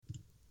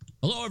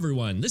Hello,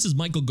 everyone. This is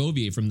Michael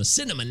Govier from the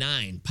Cinema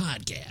 9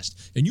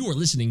 podcast, and you are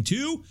listening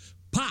to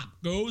Pop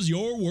Goes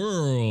Your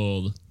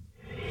World.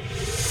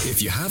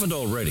 If you haven't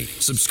already,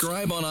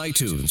 subscribe on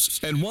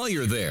iTunes. And while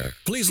you're there,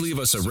 please leave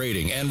us a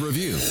rating and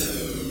review.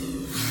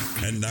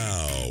 And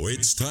now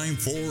it's time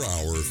for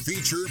our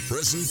feature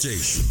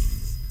presentation.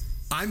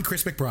 I'm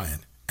Chris McBrien,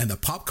 and the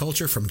pop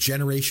culture from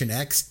Generation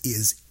X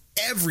is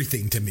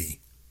everything to me.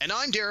 And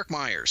I'm Derek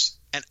Myers,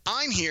 and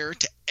I'm here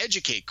to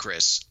educate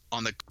Chris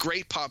on the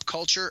great pop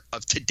culture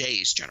of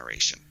today's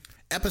generation.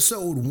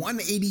 Episode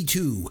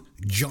 182,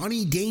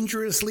 Johnny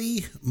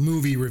Dangerously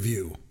Movie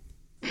Review.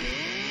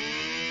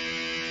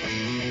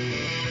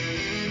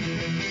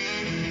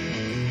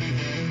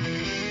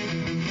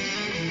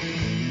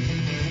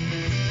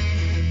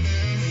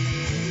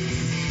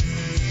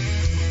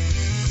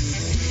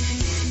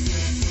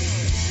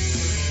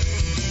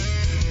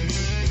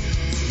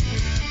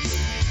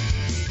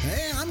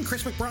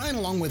 Chris McBrien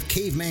along with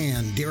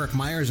Caveman Derek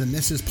Myers, and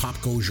this is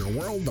Pop Goes Your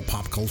World, the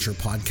pop culture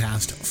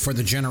podcast for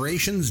the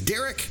generations.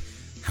 Derek,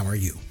 how are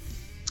you?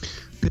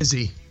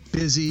 Busy.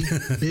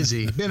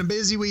 Been a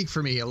busy week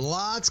for me.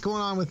 Lots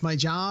going on with my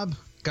job.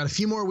 Got a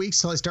few more weeks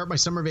till I start my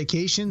summer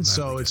vacation,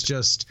 so it's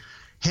just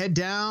head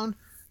down,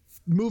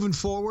 moving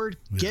forward,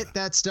 get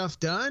that stuff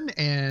done,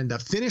 and the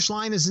finish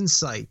line is in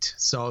sight.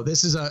 So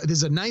this is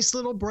a nice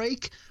little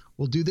break.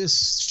 We'll do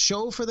this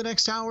show for the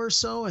next hour or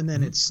so, and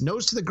then it's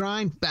nose to the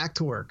grind, back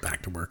to work.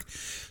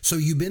 So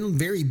you've been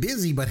very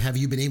busy, but have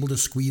you been able to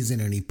squeeze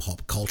in any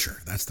pop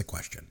culture? That's the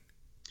question.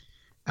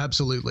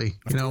 Absolutely.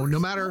 No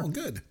matter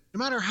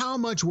how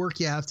much work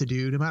you have to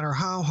do, no matter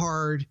how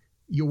hard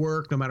you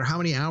work, no matter how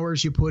many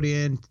hours you put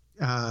in,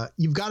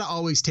 you've got to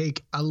always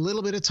take a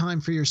little bit of time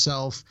for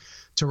yourself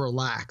to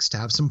relax, to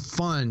have some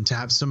fun, to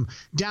have some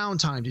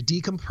downtime, to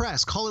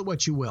decompress, call it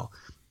what you will.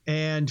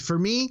 And for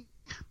me,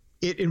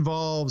 it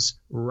involves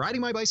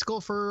riding my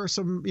bicycle for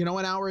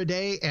an hour a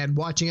day and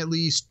watching at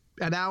least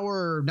an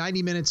hour or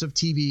 90 minutes of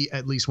TV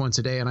at least once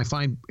a day. And I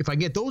find if I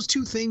get those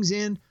two things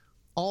in,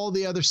 all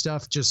the other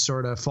stuff just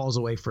sort of falls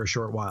away for a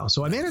short while.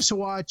 So I managed to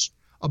watch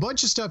a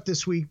bunch of stuff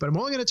this week, but I'm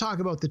only going to talk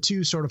about the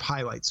two sort of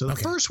highlights. So the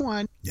first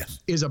one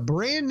is a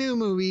brand new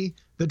movie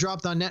that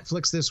dropped on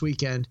Netflix this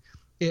weekend.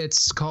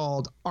 It's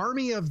called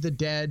Army of the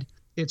Dead.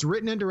 It's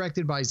written and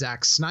directed by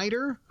Zack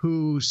Snyder,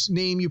 whose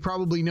name you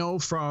probably know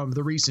from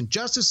the recent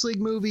Justice League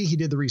movie. He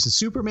did the recent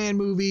Superman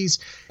movies.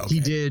 Okay.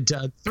 He did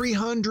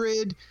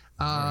 300.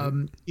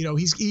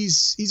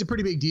 He's a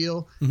pretty big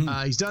deal.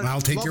 Mm-hmm. He's done. I'll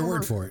take your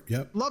word for it.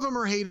 Yep. Love him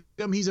or hate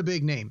him, he's a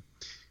big name.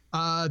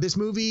 This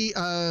movie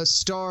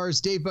stars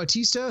Dave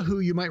Bautista,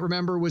 who you might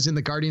remember was in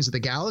the Guardians of the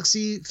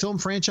Galaxy film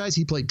franchise.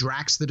 He played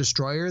Drax the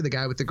Destroyer, the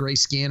guy with the gray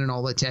skin and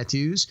all the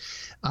tattoos.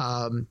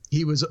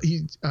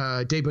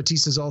 Dave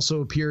Bautista's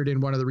also appeared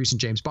in one of the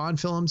recent James Bond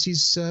films.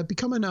 He's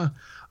becoming a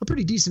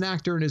pretty decent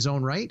actor in his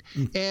own right.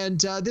 And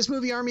this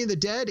movie, Army of the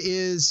Dead,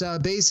 is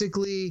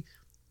basically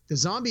the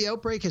zombie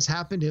outbreak has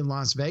happened in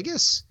Las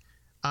Vegas.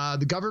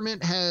 The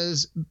government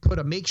has put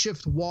a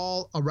makeshift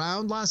wall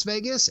around Las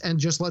Vegas and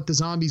just let the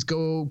zombies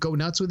go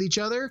nuts with each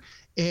other.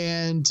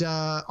 And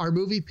our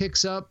movie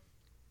picks up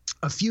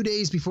a few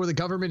days before the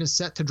government is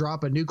set to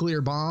drop a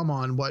nuclear bomb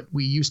on what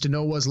we used to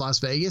know was Las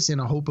Vegas in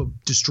a hope of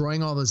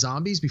destroying all the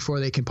zombies before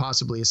they can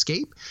possibly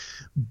escape.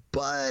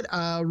 But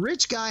a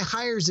rich guy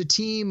hires a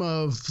team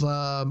of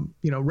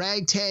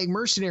ragtag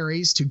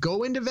mercenaries to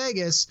go into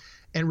Vegas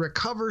and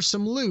recover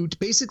some loot.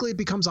 Basically, it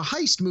becomes a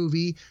heist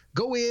movie.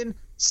 Go in,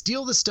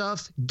 steal the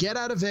stuff, get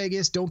out of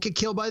Vegas, don't get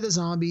killed by the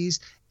zombies,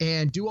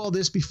 and do all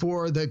this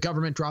before the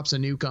government drops a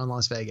nuke on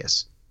Las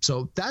Vegas.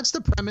 So that's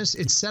the premise.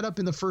 It's set up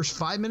in the first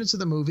 5 minutes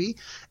of the movie.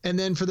 And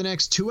then for the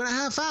next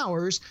 2.5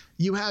 hours,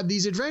 you have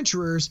these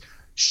adventurers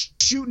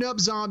shooting up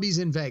zombies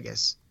in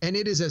Vegas. And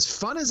it is as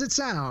fun as it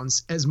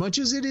sounds, as much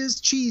as it is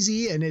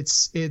cheesy, and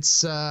it's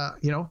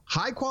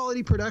high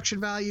quality production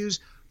values,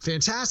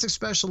 fantastic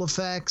special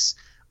effects,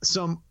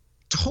 some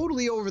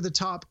totally over the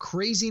top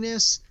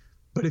craziness.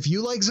 But if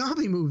you like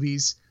zombie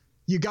movies,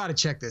 you got to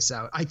check this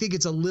out. I think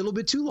it's a little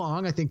bit too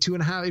long. I think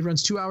it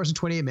runs 2 hours and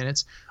 28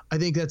 minutes. I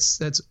think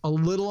that's a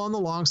little on the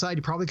long side.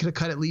 You probably could have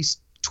cut at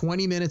least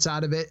 20 minutes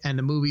out of it and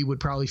the movie would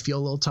probably feel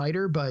a little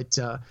tighter. But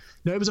no,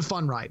 it was a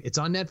fun ride. It's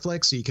on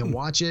Netflix, so you can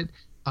watch it.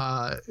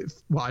 I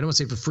don't want to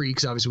say for free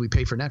because obviously we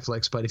pay for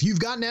Netflix. But if you've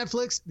got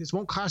Netflix, this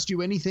won't cost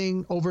you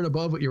anything over and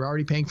above what you're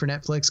already paying for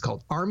Netflix.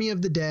 Called Army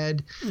of the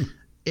Dead.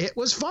 It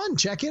was fun.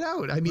 Check it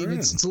out. I mean,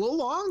 it's a little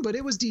long, but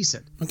it was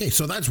decent. Okay,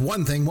 so that's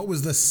one thing. What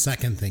was the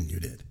second thing you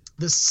did?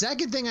 The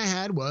second thing I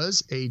had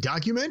was a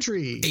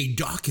documentary. A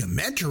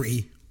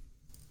documentary?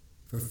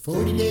 For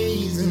 40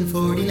 days and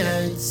 40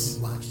 nights,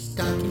 he watches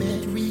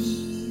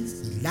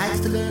documentaries. He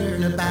likes to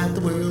learn about the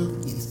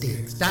world. It's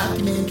Derek's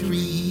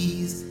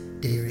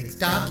Documentaries. Derek's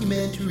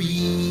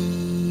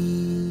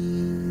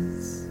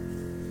Documentaries.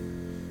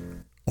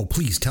 Oh,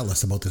 please tell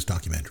us about this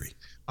documentary.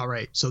 All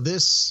right. So the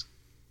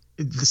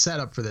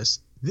setup for this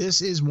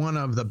is one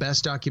of the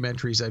best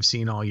documentaries I've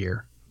seen all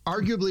year.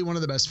 Arguably one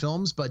of the best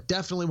films, but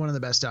definitely one of the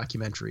best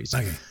documentaries.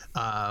 Okay.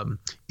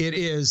 It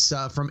is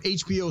from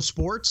HBO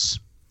Sports.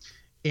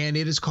 and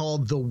it is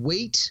called The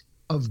Weight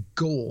of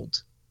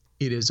Gold.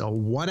 It is a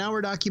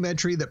 1-hour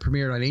documentary that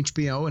premiered on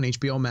HBO and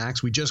HBO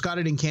Max. We just got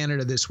it in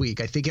Canada this week.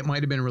 I think it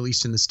might have been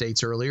released in the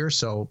States earlier,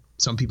 so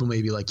some people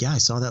may be like, yeah, I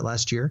saw that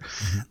last year.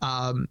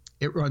 Mm-hmm.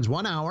 It runs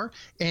 1 hour,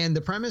 and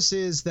the premise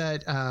is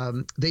that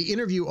they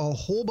interview a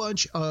whole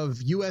bunch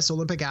of U.S.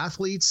 Olympic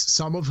athletes,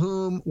 some of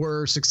whom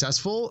were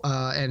successful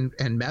and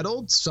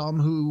medaled, some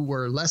who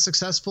were less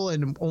successful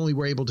and only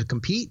were able to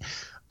compete.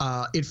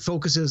 It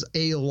focuses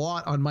a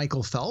lot on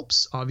Michael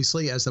Phelps,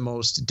 obviously, as the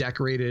most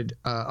decorated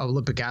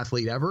Olympic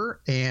athlete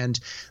ever. And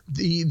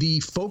the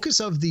focus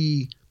of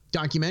the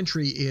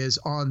documentary is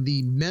on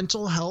the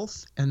mental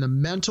health and the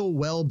mental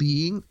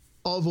well-being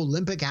of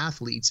Olympic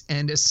athletes,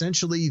 and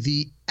essentially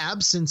the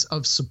absence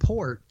of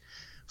support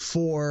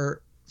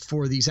for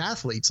these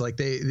athletes. Like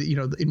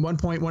in one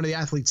point, one of the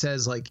athletes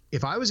says, like,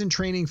 if I was in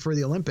training for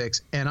the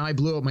Olympics and I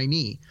blew up my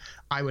knee,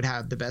 I would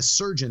have the best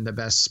surgeon, the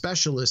best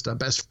specialist, the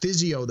best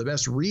physio, the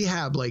best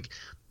rehab. Like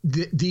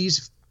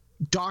these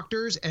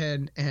doctors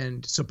and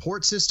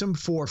support system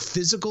for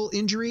physical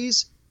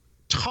injuries,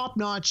 top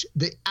notch,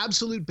 the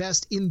absolute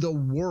best in the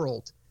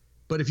world.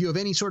 But if you have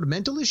any sort of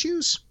mental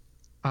issues,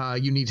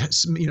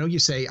 you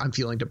say, I'm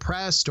feeling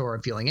depressed, or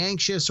I'm feeling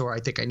anxious, or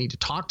I think I need to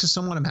talk to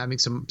someone, I'm having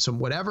some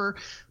whatever.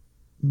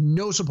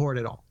 No support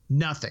at all,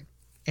 nothing.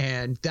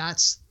 And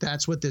that's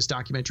what this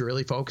documentary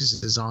really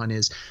focuses on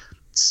is,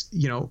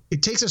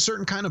 it takes a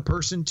certain kind of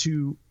person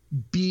to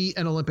be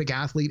an Olympic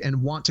athlete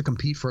and want to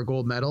compete for a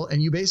gold medal.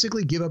 And you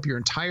basically give up your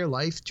entire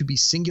life to be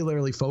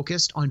singularly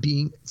focused on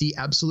being the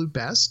absolute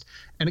best.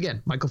 And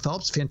again, Michael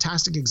Phelps,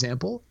 fantastic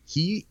example.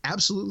 He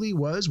absolutely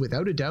was,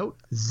 without a doubt,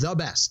 the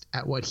best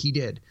at what he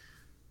did.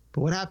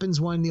 But what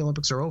happens when the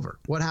Olympics are over?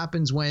 What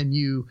happens when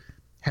you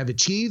have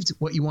achieved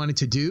what you wanted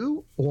to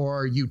do,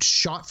 or you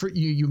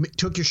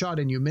took your shot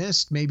and you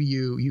missed, maybe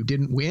you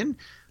didn't win?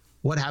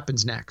 What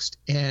happens next?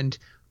 And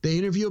they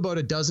interview about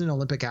a dozen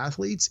Olympic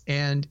athletes,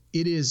 and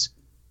it is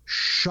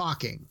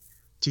shocking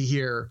to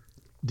hear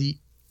the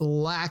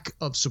lack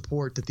of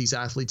support that these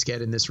athletes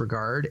get in this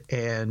regard.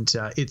 And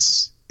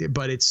it's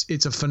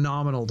a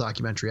phenomenal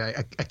documentary.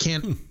 I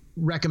can't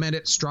recommend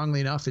it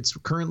strongly enough. It's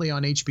currently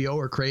on HBO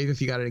or Crave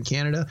if you got it in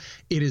Canada.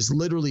 It is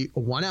literally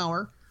 1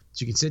 hour.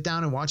 So you can sit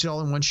down and watch it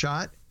all in one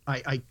shot.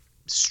 I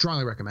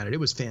strongly recommend it. It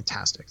was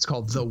fantastic. It's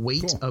called The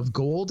Weight of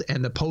Gold,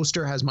 and the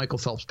poster has Michael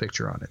Phelps'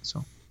 picture on it.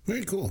 So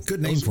very cool.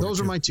 Good name for it.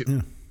 Those are my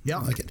two. Yeah,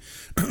 I like it.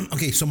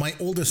 Okay, so my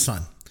oldest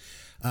son,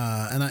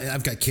 and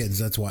I've got kids.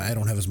 That's why I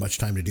don't have as much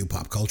time to do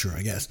pop culture,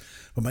 I guess.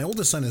 But my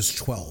oldest son is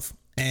 12,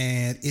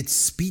 and it's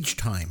speech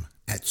time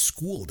at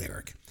school,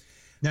 Derek.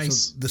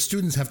 Nice. So the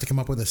students have to come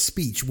up with a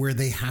speech where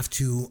they have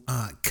to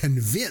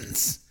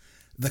convince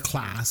the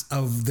class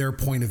of their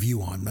point of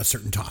view on a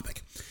certain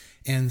topic.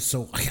 And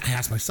so I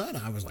asked my son,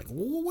 I was like,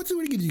 well, what's it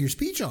going to do your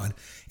speech on?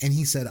 And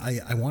he said,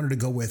 I wanted to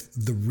go with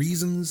the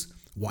reasons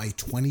why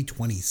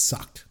 2020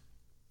 sucked.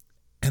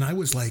 And I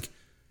was like,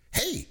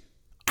 hey,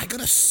 I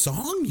got a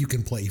song you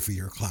can play for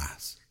your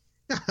class.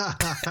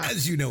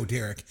 As you know,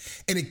 Derek.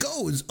 And it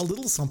goes a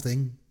little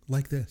something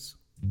like this.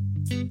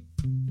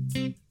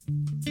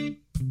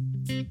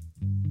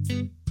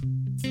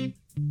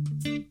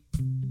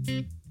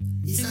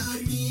 It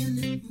started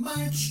in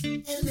March,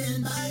 and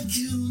then by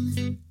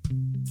June,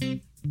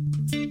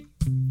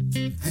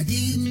 I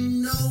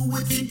didn't know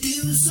what to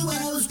do, so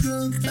I was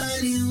drunk by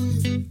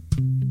noon.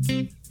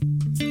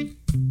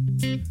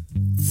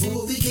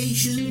 For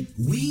vacation,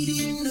 we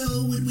didn't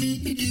know what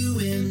we'd be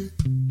doing,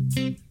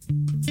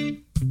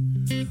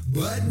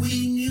 but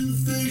we knew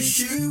for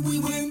sure we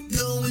weren't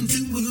going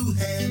to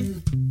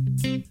Wuhan.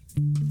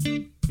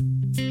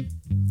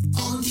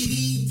 On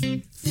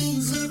TV,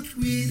 things looked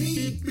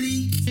really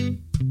bleak,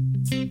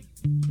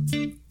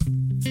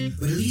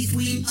 but at least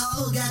we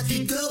all got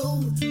to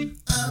go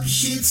up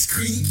Schitt's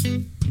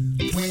Creek.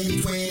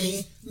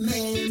 2020,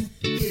 man,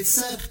 it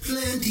sucked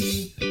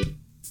plenty.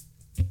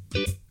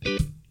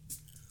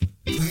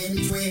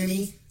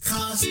 2020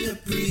 cost a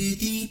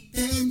pretty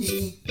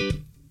penny.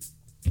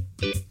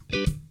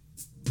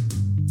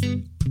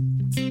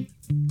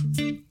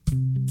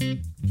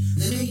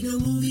 There ain't no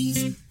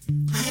movies,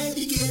 I had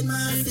to get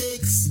my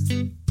fix.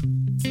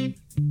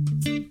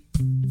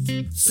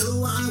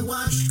 So I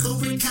watched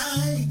Cobra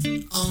Kai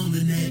on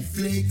the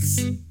Netflix.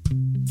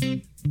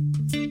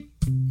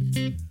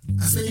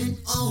 I spent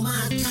all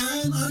my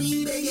time on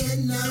eBay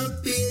getting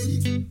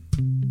outbid,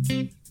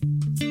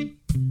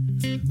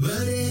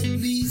 but at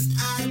least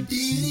I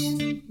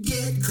didn't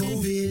get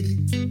COVID.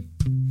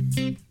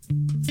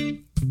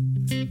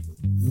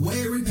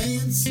 Wearing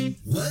pants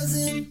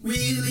wasn't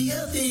really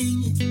a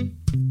thing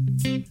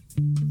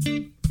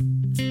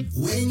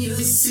when you're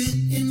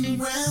sitting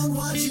around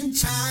watching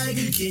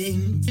Tiger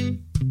King.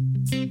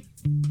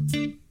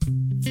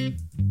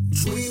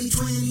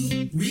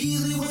 2020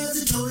 really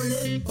was a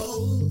toilet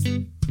bowl,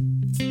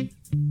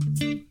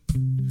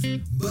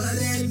 but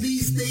at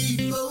least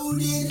they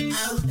voted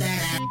out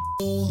that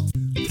asshole.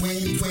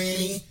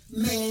 2020,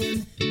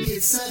 man,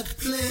 it sucked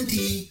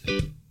plenty.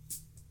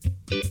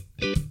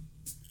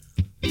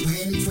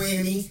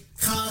 2020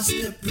 cost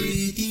a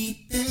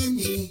pretty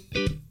penny.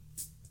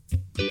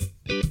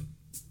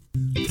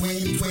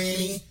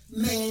 2020,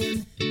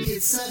 man,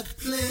 it's up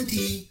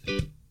plenty.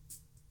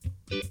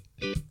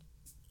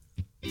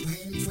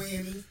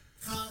 2020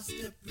 cost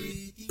a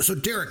pretty. So,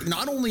 Derek,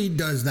 not only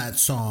does that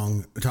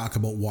song talk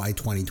about why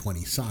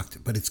 2020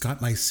 sucked, but it's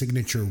got my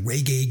signature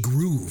reggae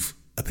groove,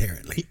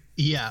 apparently.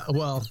 Yeah,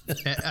 well,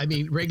 I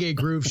mean, reggae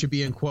groove should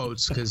be in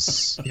quotes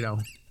because, you know.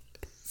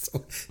 So,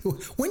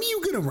 when are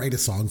you going to write a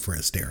song for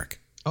us, Derek?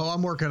 Oh,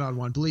 I'm working on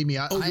one. Believe me,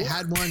 I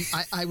had one.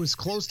 I was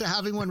close to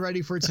having one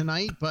ready for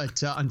tonight,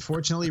 but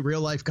unfortunately,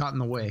 real life got in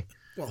the way.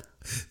 Well,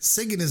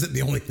 singing isn't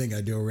the only thing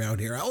I do around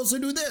here. I also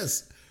do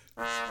this.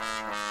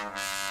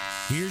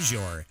 Here's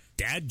your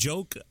dad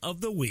joke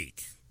of the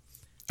week.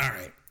 All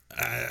right.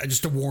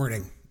 Just a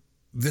warning.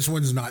 This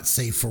one's not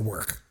safe for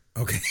work.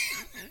 Okay.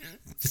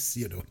 Just so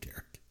you know,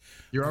 Derek.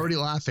 You're already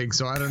laughing,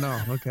 so I don't know.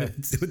 Okay.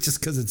 It's just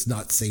because it's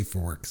not safe for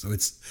work. So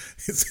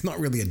it's not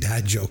really a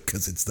dad joke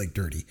because it's like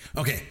dirty.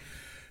 Okay.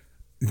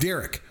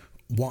 Derek,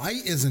 why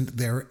isn't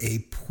there a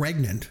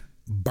pregnant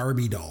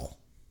Barbie doll?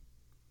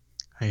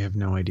 I have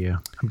no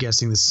idea. I'm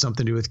guessing this is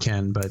something to do with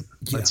Ken, but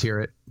let's hear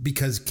it.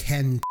 Because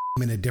Ken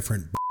in a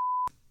different.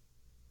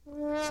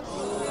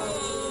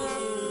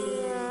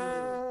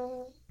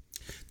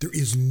 There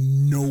is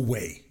no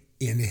way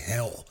in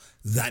hell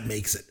that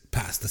makes it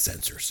past the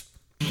censors.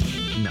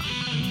 No.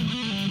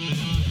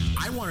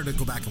 I wanted to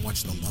go back and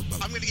watch The Love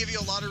Boat. I'm going to give you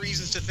a lot of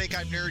reasons to think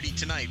I'm nerdy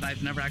tonight.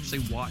 I've never actually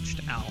watched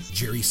Alf.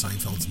 Jerry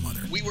Seinfeld's mother.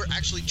 We were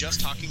actually just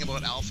talking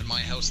about Alf in my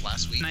house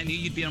last week. And I knew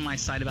you'd be on my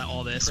side about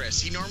all this.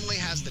 Chris, he normally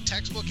has the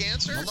textbook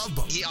answer. The Love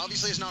Boat. He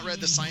obviously has not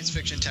read the science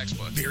fiction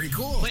textbook. Very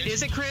cool. But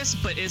is it, Chris?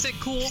 But is it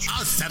cool?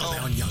 I'll settle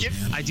down, young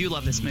man. I do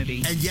love this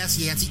movie. And yes,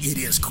 Yancey, it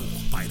is cool,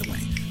 by the way.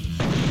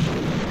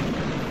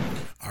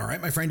 All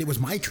right, my friend, it was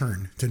my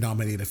turn to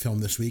nominate a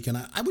film this week, and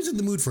I was in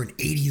the mood for an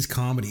 80s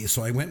comedy,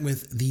 so I went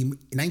with the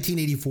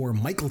 1984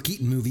 Michael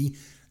Keaton movie,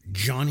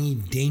 Johnny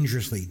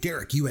Dangerously.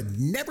 Derek, you had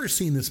never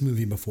seen this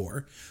movie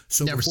before,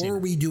 so before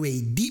we do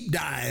a deep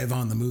dive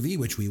on the movie,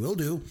 which we will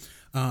do,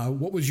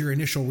 what was your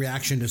initial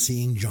reaction to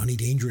seeing Johnny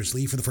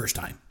Dangerously for the first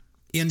time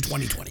in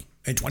 2020?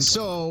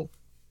 So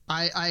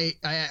I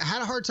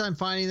had a hard time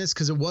finding this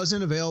because it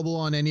wasn't available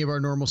on any of our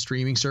normal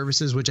streaming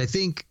services, which I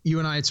think you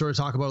and I had sort of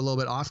talked about a little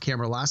bit off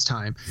camera last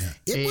time.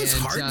 Yeah. It was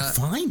hard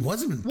to find,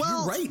 wasn't it?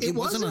 Well, you're right. It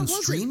wasn't on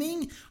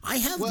streaming. I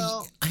have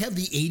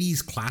the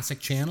 80s classic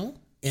channel,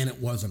 and it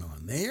wasn't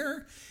on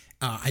there.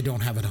 I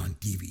don't have it on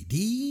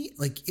DVD.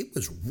 Like, it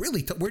was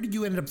really tough. Where did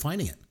you end up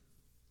finding it?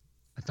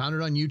 I found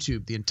it on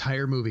YouTube. The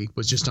entire movie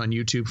was just on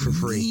YouTube for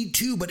free. Me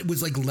too, but it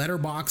was like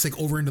letterbox, like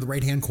over into the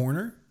right-hand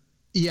corner.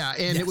 Yeah,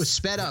 and it was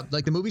sped up.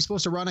 Like the movie's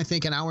supposed to run, I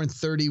think, 1 hour and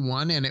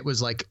 31, and it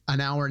was like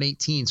 1 hour and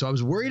 18. So I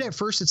was worried at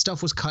first that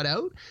stuff was cut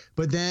out,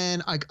 but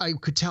then I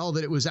could tell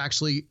that it was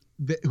actually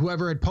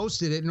whoever had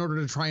posted it, in order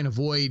to try and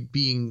avoid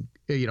being,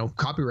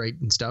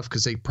 copyright and stuff,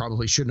 because they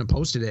probably shouldn't have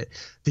posted it,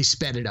 they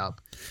sped it up.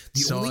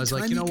 The only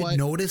time you could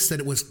notice that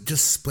it was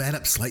just sped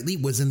up slightly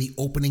was in the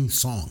opening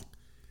song.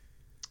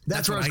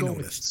 That's where I was going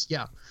noticed.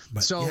 Yeah.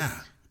 But so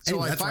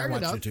anyway, I fired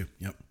it up. It too.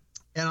 Yep.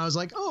 And I was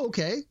like, oh,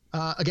 okay.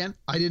 Again,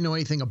 I didn't know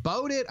anything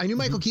about it. I knew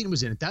Michael Keaton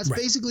was in it. That's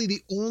basically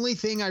the only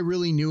thing I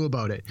really knew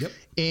about it. Yep.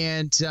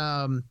 And so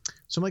I'm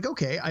like,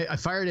 okay, I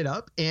fired it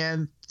up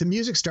and the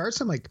music starts.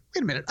 I'm like,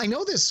 wait a minute, I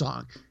know this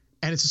song.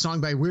 And it's a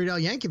song by Weird Al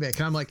Yankovic.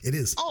 And I'm like, it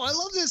is. Oh, I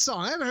love this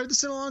song. I haven't heard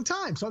this in a long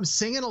time. So I'm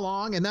singing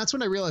along. And that's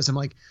when I realized, I'm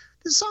like,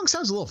 this song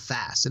sounds a little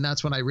fast. And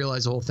that's when I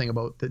realized the whole thing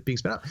about it being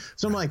sped up.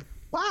 So I'm like,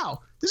 wow,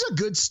 this is a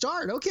good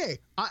start. Okay,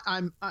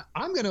 I'm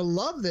going to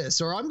love this,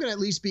 or I'm going to at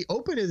least be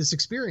open to this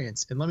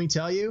experience. And let me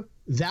tell you,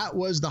 that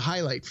was the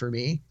highlight for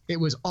me. It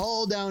was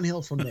all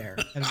downhill from there.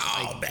 And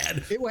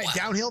man. It went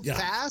downhill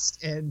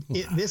fast, and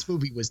this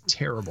movie was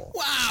terrible.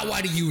 Wow,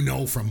 why do you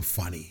know from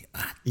funny?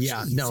 I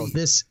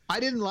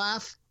didn't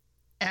laugh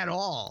at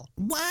all.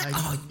 What?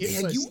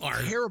 It was you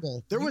are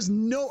terrible. There was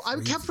I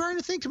kept trying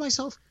to think to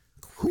myself,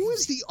 who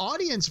is the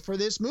audience for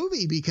this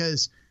movie?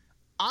 Because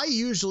I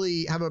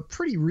usually have a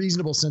pretty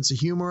reasonable sense of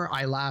humor.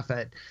 I laugh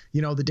at,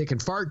 the dick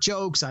and fart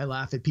jokes. I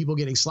laugh at people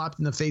getting slapped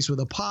in the face with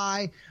a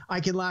pie.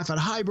 I can laugh at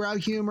highbrow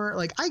humor.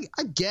 Like,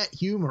 I get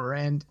humor.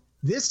 And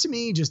this, to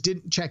me, just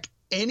didn't check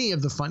any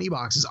of the funny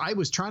boxes. I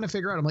was trying to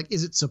figure out, I'm like,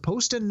 is it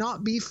supposed to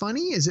not be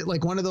funny? Is it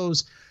like one of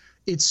those,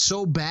 it's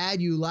so bad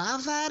you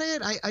laugh at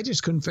it? I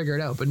just couldn't figure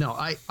it out. But no,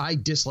 I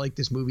dislike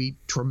this movie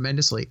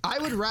tremendously. I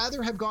would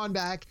rather have gone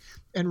back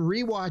and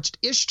rewatched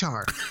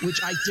Ishtar,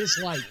 which I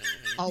disliked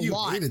a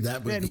lot. Hated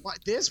that movie. And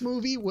this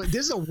movie,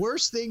 this is the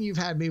worst thing you've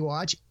had me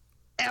watch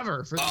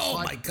ever. For this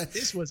my God,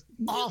 this was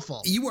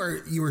awful. You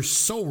are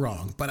so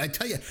wrong. But I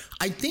tell you,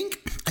 I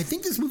think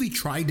this movie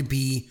tried to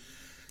be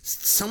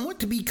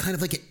somewhat kind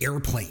of like an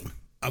Airplane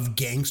of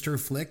gangster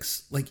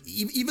flicks. Like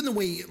even the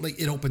way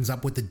it opens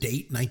up with the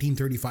date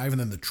 1935, and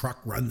then the truck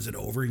runs it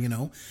over.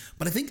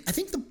 But I think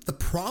the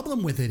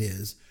problem with it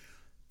is,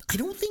 I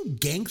don't think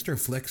gangster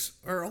flicks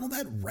are all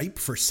that ripe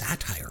for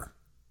satire.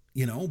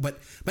 But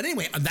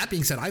anyway, that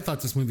being said, I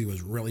thought this movie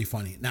was really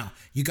funny. Now,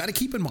 you got to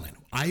keep in mind,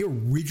 I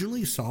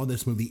originally saw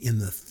this movie in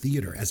the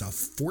theater as a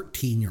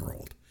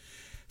 14-year-old.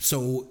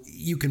 So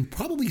you can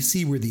probably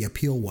see where the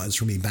appeal was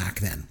for me back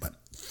then. But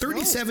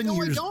 37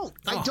 years.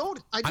 I don't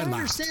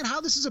understand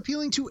how this is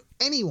appealing to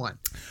anyone.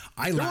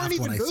 I there laughed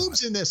weren't even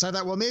boobs in this. I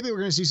thought, well, maybe we're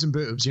going to see some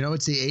boobs.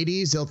 It's the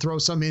 80s. They'll throw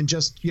some in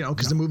just,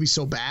 because the movie's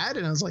so bad.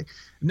 And I was like,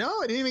 no,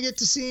 I didn't even get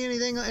to see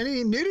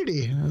any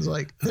nudity. And I was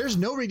like, there's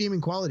no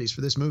redeeming qualities for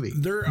this movie.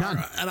 There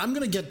are, and I'm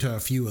going to get to a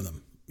few of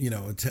them,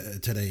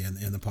 today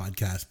in the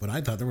podcast. But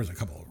I thought there was a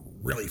couple of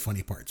really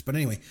funny parts. But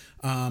anyway,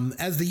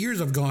 as the years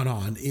have gone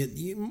on,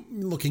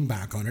 looking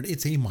back on it,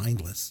 it's a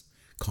mindless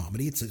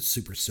comedy. It's a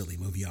super silly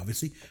movie,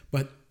 obviously,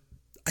 but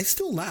I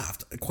still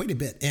laughed quite a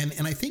bit.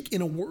 And I think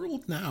in a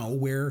world now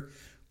where,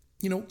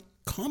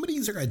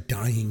 comedies are a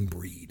dying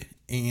breed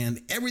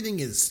and everything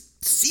is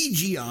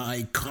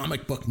CGI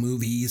comic book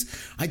movies,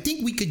 I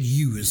think we could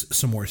use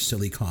some more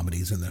silly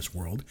comedies in this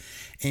world.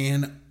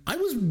 And I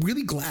was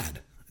really glad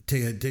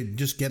to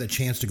just get a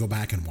chance to go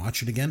back and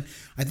watch it again.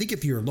 I think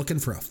if you're looking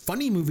for a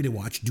funny movie to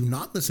watch, do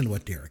not listen to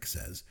what Derek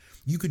says.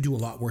 You could do a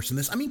lot worse than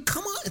this. I mean,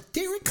 come on,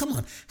 Derek, come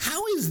on.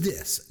 How is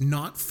this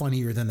not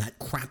funnier than that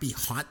crappy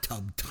Hot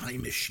Tub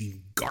Time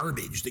Machine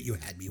garbage that you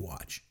had me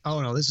watch?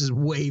 Oh no, this is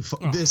way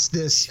this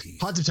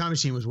Hot Tub Time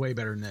Machine was way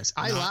better than this.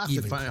 I laughed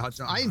at Hot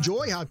Tub. I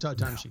enjoy Hot Tub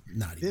Time Machine.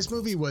 This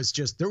movie was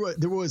just there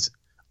was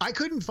I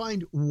couldn't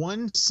find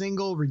one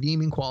single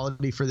redeeming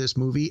quality for this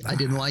movie. I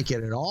didn't like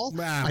it at all.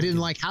 I didn't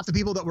like half the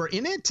people that were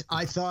in it.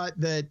 I thought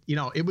that,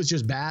 it was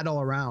just bad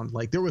all around.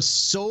 Like, there was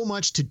so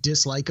much to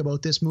dislike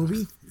about this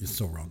movie. It's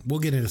so wrong.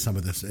 We'll get into some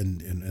of this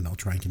and I'll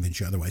try and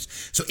convince you otherwise.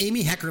 So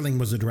Amy Heckerling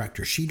was the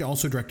director. She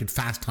also directed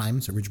Fast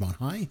Times at Ridgemont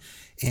High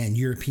and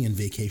European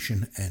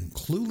Vacation and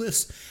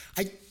Clueless.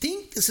 I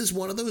think this is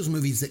one of those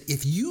movies that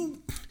if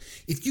you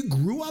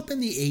grew up in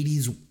the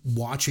 80s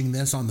watching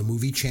this on the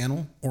movie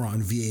channel or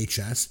on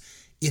VHS,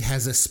 it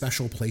has a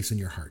special place in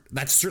your heart.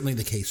 That's certainly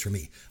the case for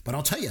me. But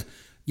I'll tell you,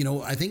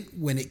 I think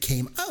when it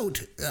came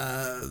out,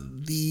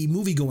 the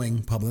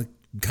movie-going public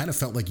kind of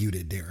felt like you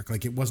did, Derek.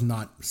 Like, it was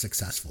not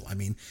successful. I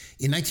mean,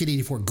 in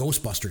 1984,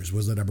 Ghostbusters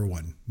was the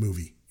 #1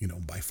 movie,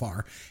 by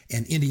far.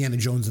 And Indiana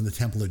Jones and the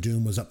Temple of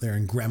Doom was up there,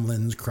 and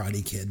Gremlins,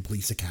 Karate Kid,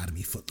 Police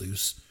Academy,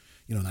 Footloose,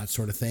 that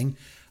sort of thing.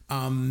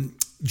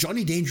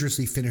 Johnny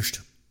Dangerously finished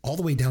all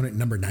the way down at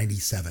number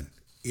 97.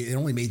 It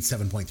only made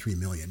 $7.3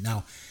 million.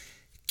 Now,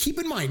 keep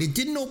in mind, it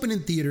didn't open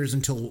in theaters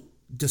until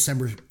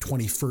December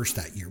 21st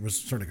that year. It was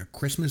sort of like a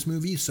Christmas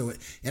movie, so it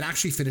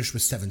actually finished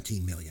with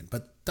 $17 million,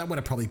 but that would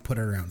have probably put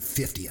it around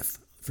 50th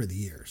for the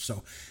year.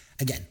 So,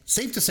 again,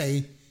 safe to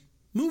say,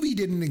 movie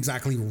didn't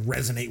exactly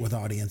resonate with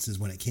audiences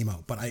when it came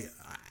out, but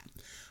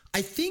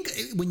I think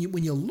when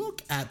you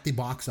look at the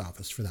box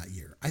office for that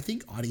year, I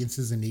think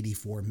audiences in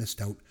 84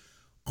 missed out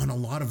on a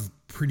lot of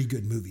pretty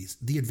good movies.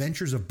 The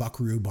Adventures of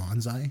Buckaroo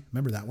Banzai,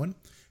 remember that one?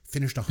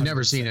 Finished 100.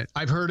 Never seen it.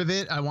 I've heard of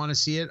it. I want to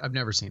see it. I've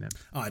never seen it.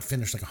 Oh, it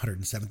finished like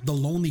 107th. The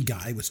Lonely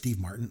Guy with Steve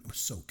Martin was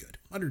so good.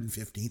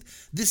 115th.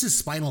 This is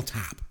Spinal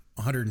Tap,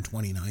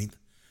 129th.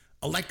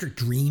 Electric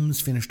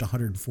Dreams finished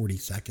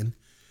 142nd.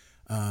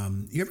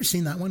 You ever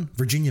seen that one?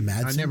 Virginia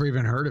Madsen? I've never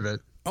even heard of it.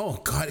 Oh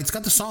God, it's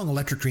got the song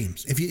Electric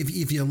Dreams. If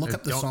you look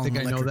up the song, I don't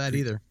think I know that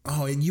either.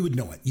 Oh, and you would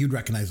know it. You'd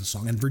recognize the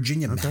song. And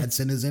Virginia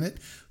Madsen is in it,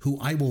 who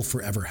I will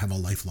forever have a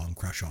lifelong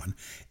crush on.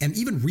 And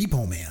even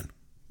Repo Man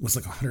was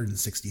like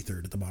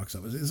 163rd at the box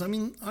office. I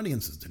mean,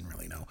 audiences didn't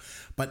really know.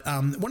 But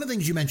one of the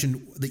things you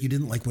mentioned that you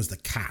didn't like was the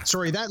cast.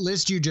 Sorry, that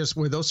list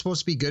were those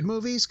supposed to be good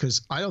movies?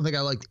 Because I don't think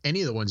I liked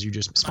any of the ones you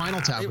just.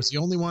 Spinal Tap was the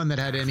only one that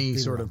had any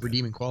sort of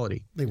redeeming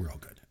quality. They were all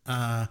good.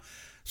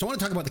 So I want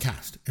to talk about the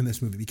cast in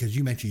this movie because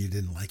you mentioned you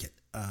didn't like it.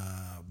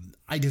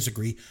 I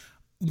disagree.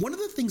 One of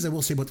the things I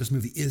will say about this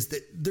movie is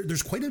that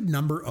there's quite a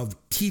number of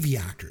TV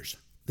actors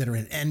that are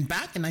in. And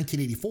back in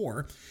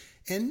 1984,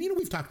 and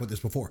we've talked about this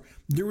before,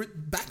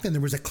 back then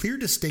there was a clear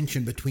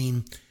distinction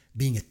between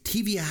being a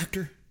TV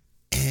actor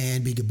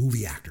and being a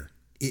movie actor.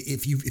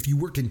 If you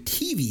worked in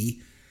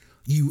TV,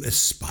 you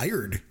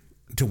aspired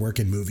to work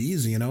in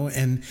movies,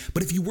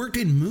 but if you worked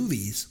in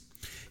movies,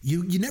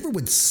 you never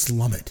would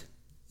slum it.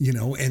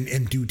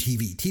 And do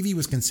TV. TV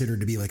was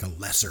considered to be like a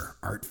lesser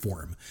art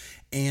form.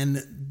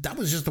 And that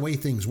was just the way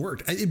things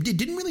worked. It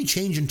didn't really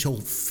change until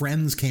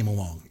Friends came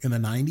along in the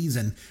 90s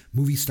and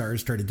movie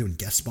stars started doing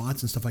guest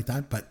spots and stuff like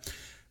that. But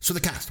so the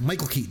cast,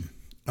 Michael Keaton,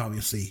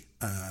 obviously,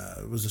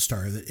 was a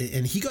star.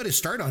 And he got his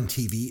start on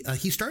TV.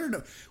 He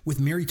started with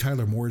Mary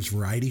Tyler Moore's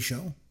variety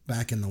show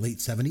back in the late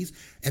 70s.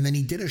 And then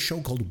he did a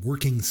show called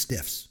Working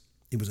Stiffs.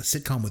 It was a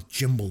sitcom with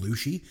Jim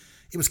Belushi.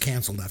 It was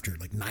canceled after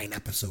like 9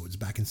 episodes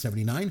back in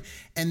 79.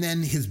 And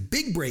then his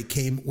big break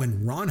came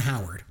when Ron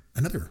Howard,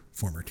 another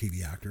former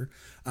TV actor,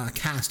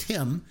 cast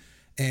him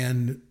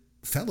and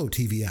fellow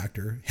TV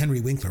actor Henry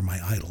Winkler, my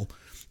idol,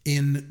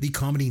 in the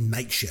comedy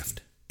Night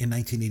Shift in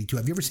 1982.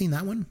 Have you ever seen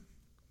that one?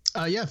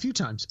 Yeah, a few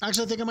times.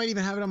 Actually, I think I might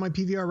even have it on my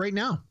PVR right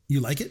now.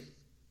 You like it?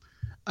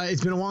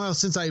 It's been a while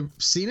since I've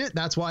seen it.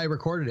 That's why I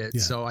recorded it.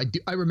 Yeah. So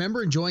I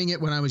remember enjoying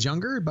it when I was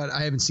younger, but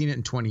I haven't seen it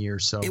in 20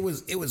 years. So it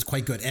was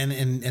quite good, and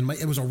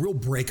it was a real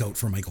breakout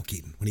for Michael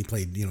Keaton when he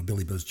played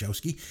Billy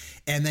Buzjowski,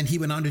 and then he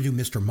went on to do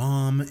Mr.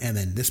 Mom, and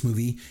then this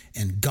movie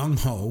and Gung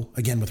Ho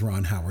again with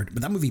Ron Howard.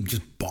 But that movie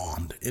just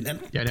bombed. I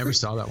never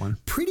saw that one.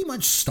 Pretty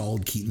much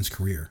stalled Keaton's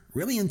career,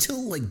 really,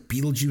 until like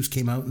Beetlejuice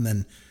came out and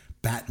then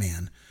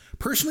Batman.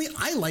 Personally,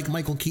 I like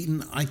Michael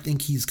Keaton. I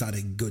think he's got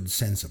a good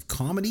sense of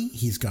comedy.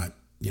 He's got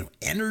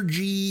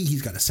energy.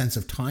 He's got a sense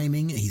of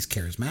timing. He's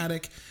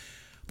charismatic.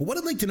 But what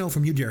I'd like to know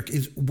from you, Derek,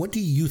 is what do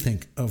you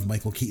think of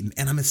Michael Keaton?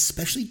 And I'm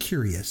especially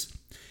curious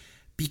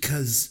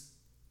because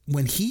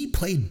when he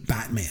played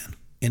Batman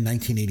in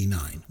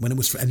 1989, when it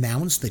was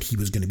announced that he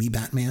was going to be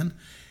Batman,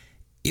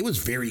 it was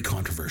very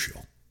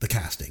controversial, the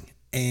casting.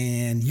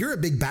 And you're a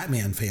big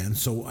Batman fan,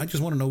 so I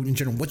just want to know in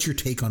general, what's your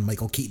take on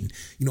Michael Keaton?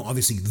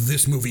 Obviously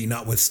this movie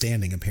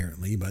notwithstanding,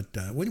 apparently, but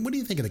what do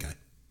you think of the guy?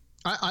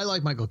 I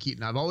like Michael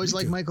Keaton. I've always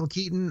liked Michael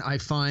Keaton. I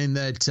find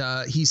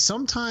that he's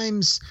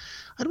sometimes,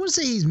 I don't want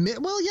to say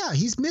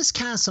he's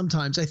miscast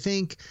sometimes. I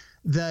think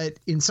that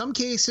in some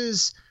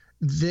cases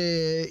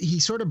he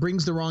sort of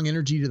brings the wrong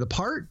energy to the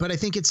part, but I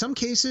think in some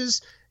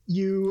cases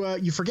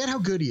you forget how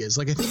good he is.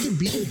 Like I think in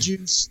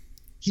Beetlejuice,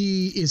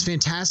 he is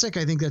fantastic.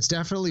 I think that's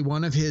definitely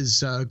one of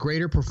his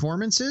greater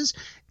performances.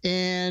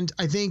 And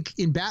I think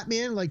in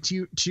Batman, like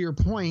to your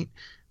point,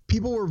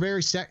 people were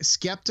very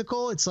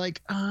skeptical. It's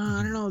like,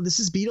 I don't know, this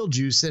is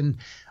Beetlejuice. And,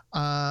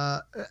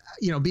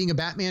 being a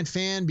Batman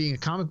fan, being a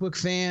comic book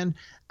fan,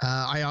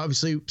 I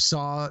obviously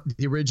saw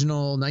the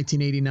original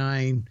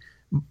 1989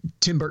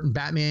 Tim Burton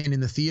Batman in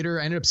the theater.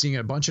 I ended up seeing it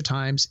a bunch of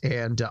times,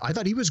 and I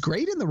thought he was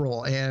great in the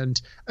role. And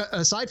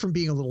aside from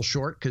being a little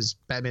short, because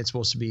Batman's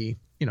supposed to be,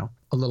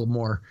 a little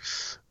more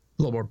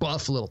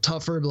buff, a little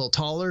tougher, a little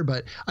taller,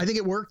 but I think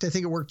it worked. I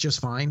think it worked just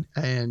fine.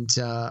 And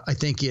I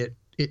think it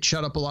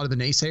shut up a lot of the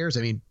naysayers.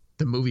 I mean,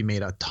 the movie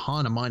made a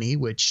ton of money,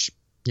 which,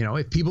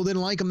 if people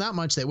didn't like him that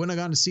much, they wouldn't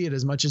have gone to see it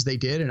as much as they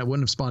did, and it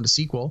wouldn't have spawned a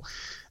sequel.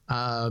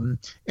 And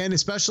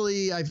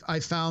especially I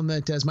found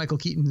that as Michael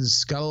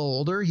Keaton's got a little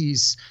older,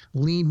 he's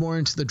leaned more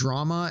into the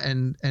drama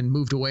and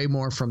moved away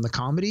more from the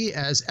comedy,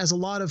 as a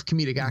lot of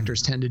comedic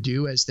actors tend to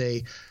do as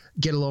they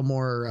get a little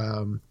more,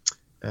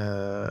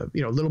 a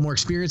little more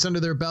experience under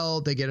their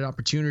belt. They get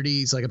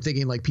opportunities. Like I'm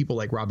thinking like people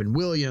like Robin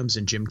Williams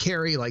and Jim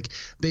Carrey, like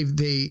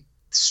they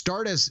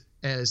start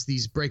as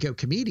these breakout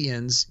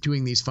comedians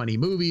doing these funny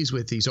movies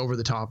with these over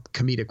the top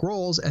comedic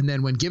roles. And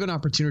then when given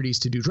opportunities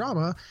to do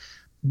drama,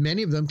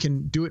 many of them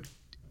can do it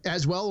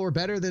as well or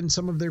better than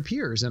some of their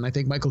peers. And I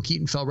think Michael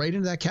Keaton fell right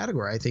into that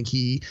category. I think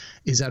he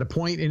is at a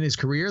point in his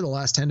career, the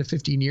last 10 to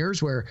 15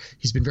 years, where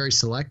he's been very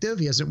selective.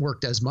 He hasn't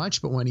worked as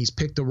much, but when he's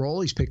picked a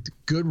role, he's picked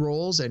good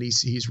roles, and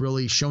he's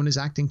really shown his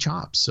acting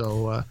chops.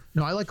 So,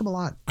 no, I like him a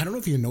lot. I don't know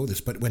if you know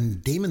this, but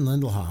when Damon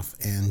Lindelof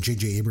and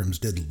J.J. Abrams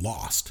did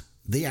Lost,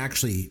 they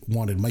actually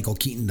wanted Michael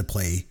Keaton to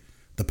play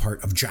the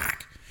part of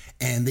Jack,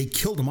 and they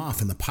killed him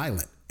off in the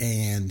pilot.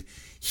 And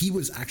he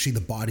was actually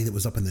the body that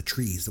was up in the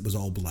trees that was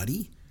all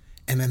bloody.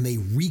 And then they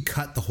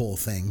recut the whole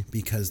thing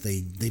because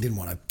they didn't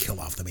want to kill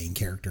off the main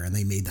character, and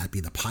they made that be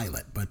the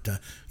pilot. But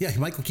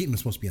Michael Keaton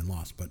was supposed to be in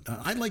Lost, but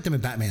I liked him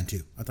in Batman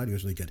too. I thought he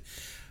was really good.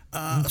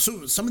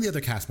 So some of the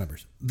other cast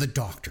members, the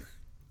Doctor,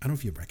 I don't know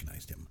if you've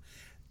recognized him.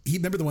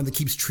 Remember the one that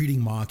keeps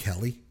treating Ma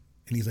Kelly,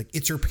 and he's like,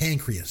 "It's her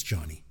pancreas,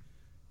 Johnny,"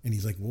 and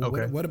he's like, "Well,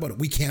 okay. what about it?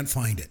 We can't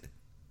find it."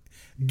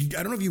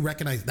 I don't know if you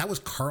recognize that was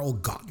Carl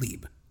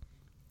Gottlieb. Do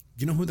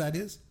you know who that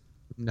is?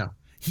 No.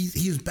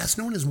 He's best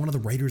known as one of the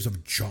writers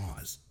of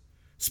Jaws.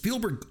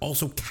 Spielberg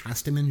also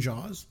cast him in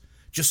Jaws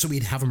just so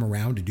we'd have him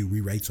around to do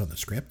rewrites on the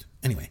script.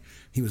 Anyway,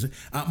 he was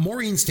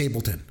Maureen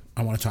Stapleton.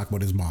 I want to talk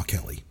about his Ma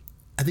Kelly.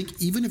 I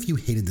think even if you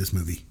hated this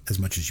movie as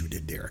much as you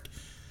did, Derek,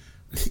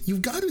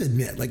 you've got to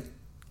admit, like,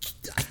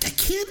 I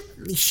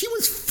can't. She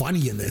was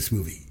funny in this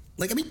movie.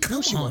 Like, I mean, come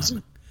on. She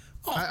wasn't.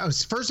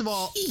 First of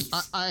all,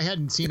 I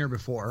hadn't seen her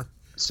before,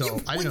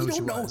 so I didn't know who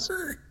she was.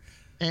 Her.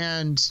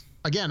 And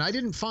again, I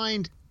didn't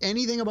find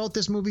anything about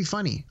this movie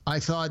funny. I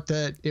thought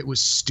that it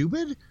was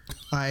stupid.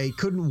 I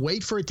couldn't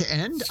wait for it to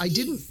end.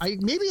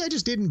 Maybe I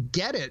just didn't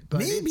get it. But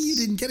maybe you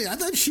didn't get it. I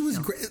thought she was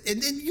great.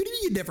 And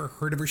you never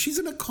heard of her. She's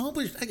an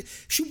accomplished.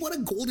 She won a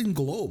Golden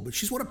Globe.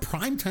 She's won a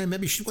Primetime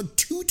Emmy. She won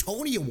 2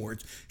 Tony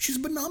Awards. She's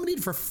been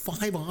nominated for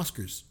 5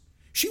 Oscars.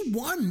 She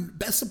won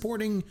Best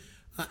Supporting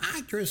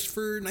Actress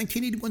for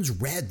 1981's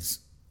Reds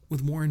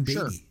with Warren Beatty.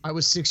 Sure. I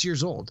was 6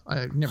 years old.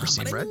 I've never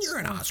seen Reds. I mean, you're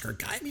an Oscar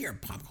guy. I mean, you're a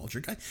pop culture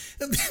guy.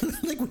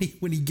 Like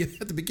when he gives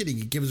at the beginning,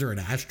 he gives her an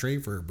ashtray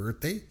for her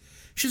birthday.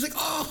 She's like,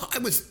 "Oh, I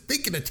was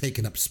thinking of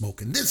taking up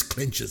smoking. This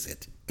clinches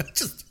it."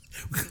 Just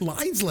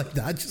lines like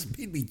that just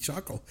made me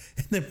chuckle.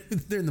 And then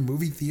they're in the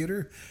movie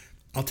theater.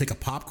 "I'll take a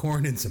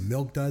popcorn and some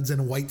Milk Duds and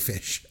a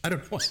Whitefish." I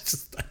don't know. I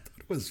thought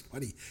it was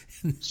funny.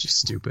 It's just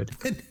stupid.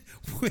 And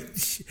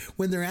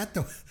when they're at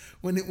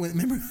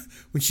remember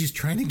when she's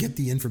trying to get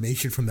the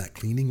information from that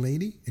cleaning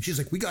lady, and she's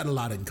like, "We got a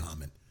lot in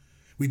common.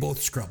 We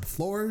both scrub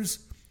floors.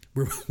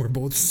 We're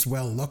both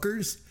swell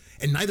lookers,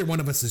 and neither one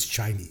of us is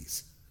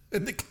Chinese."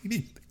 And the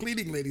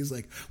cleaning lady's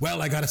like,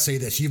 well, I got to say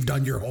this. You've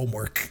done your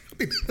homework.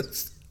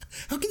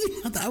 How can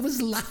you not? I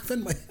was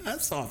laughing my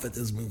ass off at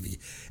this movie.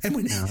 And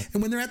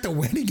when they're at the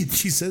wedding and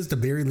she says to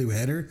Mary Lou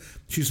Henner,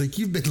 she's like,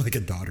 you've been like a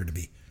daughter to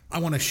me. I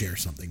want to share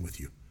something with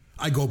you.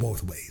 I go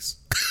both ways.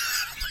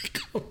 Like,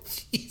 oh,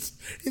 jeez.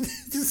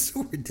 It's just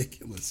so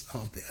ridiculous.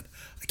 Oh, man.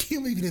 I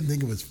can't believe you didn't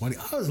think it was funny.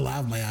 I was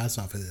laughing my ass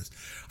off at this.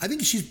 I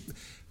think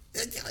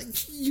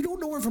you don't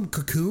know her from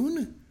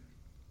Cocoon?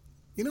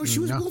 You know, she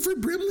was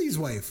Wilford Brimley's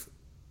wife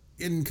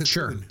in Cocoon.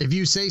 Sure. If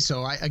you say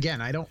so. I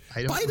don't.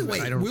 By the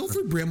way,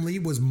 Wilford Brimley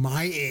was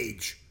my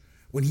age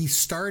when he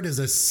starred as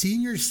a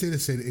senior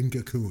citizen in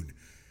Cocoon.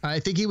 I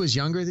think he was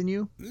younger than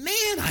you.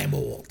 Man, I'm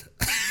old.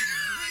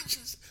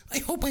 I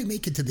hope I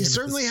make it to the end. He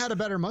certainly had a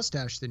better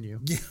mustache than you.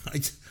 Yeah,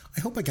 I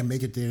hope I can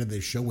make it to the end of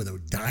this show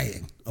without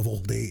dying of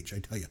old age, I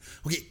tell you.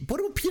 Okay, what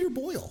about Peter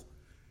Boyle?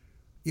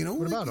 You know,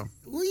 what about him?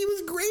 Well, he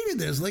was great in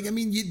this. Like, I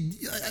mean,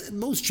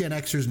 most Gen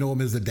Xers know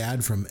him as the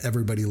dad from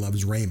Everybody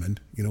Loves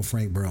Raymond, you know,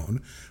 Frank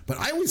Brown. But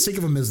I always think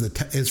of him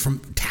as from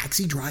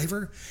Taxi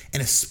Driver,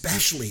 and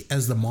especially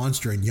as the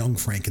monster in Young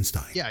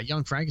Frankenstein. Yeah,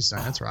 Young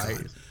Frankenstein. That's right.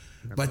 God.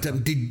 But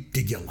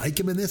did you like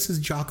him in this as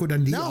Jocko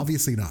Dundee? No.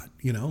 Obviously not,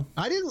 you know?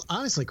 I didn't,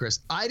 honestly, Chris,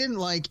 I didn't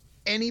like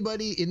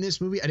anybody in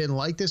this movie. I didn't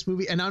like this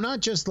movie. And I'm not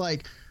just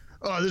like,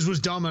 oh, this was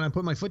dumb and I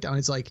put my foot down.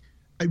 It's like,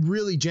 I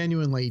really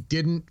genuinely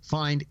didn't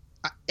find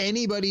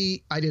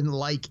anybody. I didn't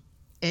like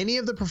any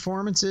of the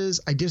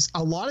performances.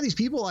 A lot of these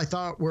people I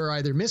thought were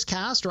either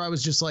miscast or I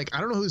was just like, I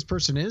don't know who this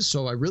person is,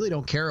 so I really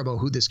don't care about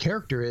who this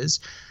character is.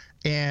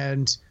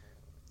 And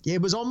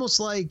it was almost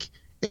like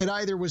it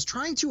either was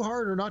trying too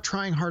hard or not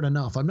trying hard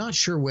enough. I'm not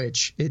sure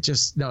which. It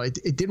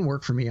didn't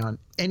work for me on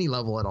any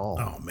level at all.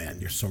 Oh, man,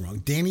 you're so wrong.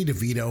 Danny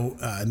DeVito,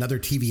 another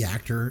TV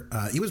actor.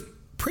 He was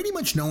pretty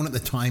much known at the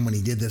time when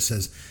he did this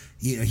as,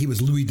 you know, he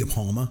was Louis De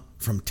Palma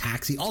from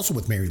Taxi, also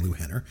with Mary Lou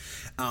Henner.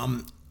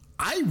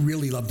 I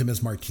really loved him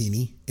as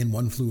Martini in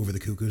One Flew Over the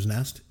Cuckoo's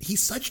Nest.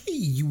 He's such a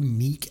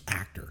unique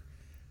actor,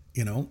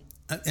 you know?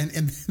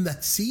 And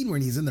that scene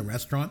when he's in the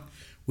restaurant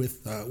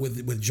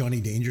with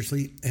Johnny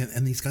Dangerously,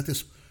 and he's got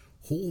this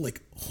whole like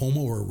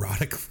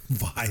homoerotic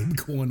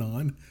vibe going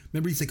on.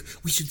 Remember, he's like,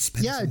 we should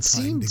spend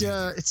some time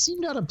together. It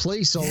seemed out of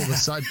place all of a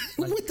sudden.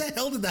 Like, what the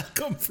hell did that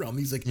come from?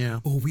 He's like,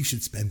 oh, we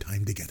should spend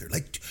time together,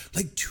 like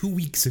 2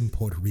 weeks in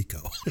Puerto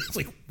Rico. It's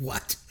like,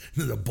 what?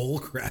 And then the bull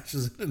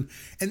crashes.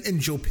 And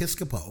Joe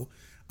Piscopo,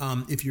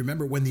 if you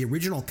remember, when the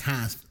original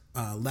cast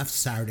left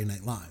Saturday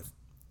Night Live,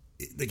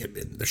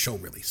 the show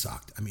really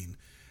sucked. I mean,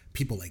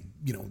 people like,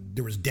 you know,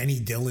 there was Denny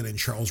Dillon and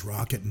Charles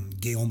Rocket and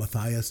Gail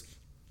Mathias.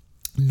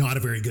 Not a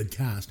very good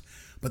cast,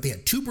 but they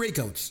had two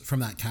breakouts from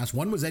that cast.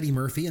 One was Eddie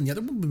Murphy, and the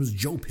other one was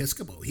Joe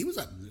Piscopo. He was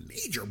a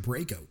major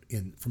breakout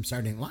from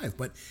Saturday Night Live,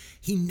 but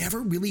he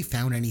never really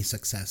found any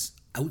success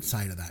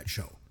outside of that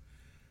show.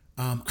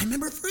 I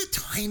remember for a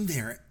time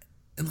there,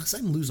 unless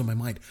I'm losing my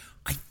mind,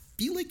 I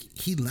feel like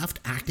he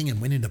left acting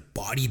and went into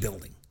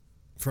bodybuilding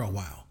for a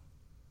while.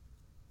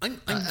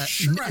 I'm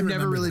sure I've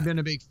never really been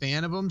a big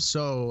fan of him,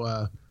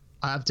 so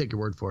I have to take your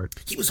word for it.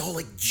 He was all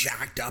like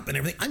jacked up and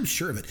everything. I'm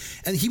sure of it.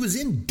 And he was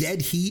in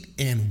Dead Heat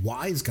and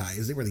Wise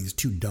Guys. They were these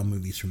two dumb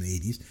movies from the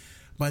 80s.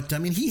 But I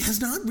mean, he has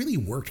not really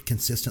worked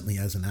consistently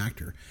as an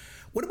actor.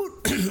 What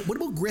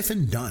about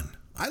Griffin Dunne?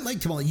 I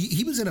liked him.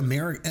 He was in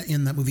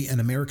that movie, An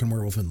American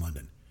Werewolf in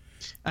London.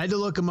 I had to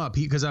look him up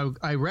because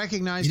I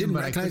recognized him. You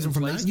didn't recognize him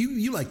from that?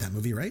 You like that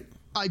movie, right?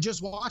 I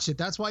just watched it.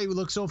 That's why he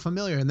looked so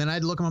familiar. And then I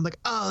had to look him up. I'm like,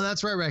 oh,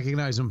 that's where I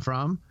recognize him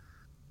from.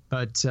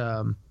 But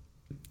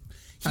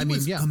I mean,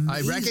 yeah,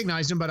 amazing. I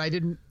recognized him, but I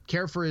didn't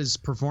care for his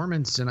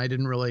performance, and I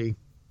didn't really,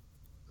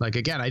 like,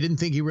 again, I didn't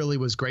think he really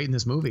was great in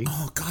this movie.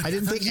 Oh, God. I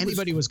didn't think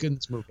anybody was good in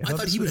this movie. I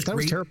thought he was great.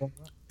 Was terrible.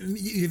 Have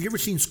you ever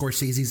seen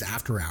Scorsese's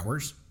After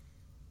Hours?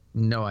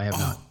 No, I have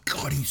not. Oh,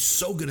 God, he's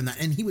so good in that.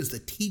 And he was the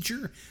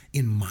teacher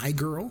in My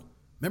Girl.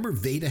 Remember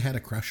Veda had a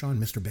crush on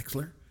Mr.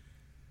 Bixler?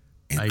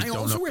 And I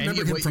also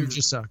remember him what from... you're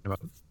just talking about.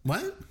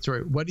 What?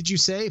 Sorry, what did you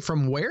say?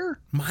 From where?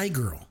 My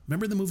Girl.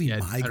 Remember the movie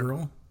My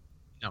Girl?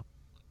 No.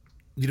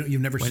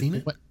 You've never seen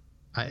it?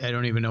 I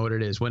don't even know what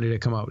it is. When did it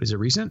come out? Is it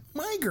recent?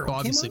 My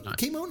Girl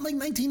came out in like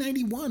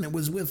 1991. It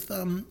was with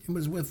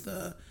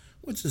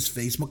what's his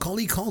face?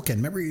 Macaulay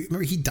Culkin.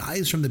 Remember he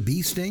dies from the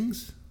bee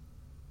stings?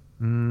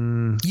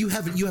 You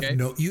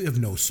have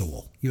no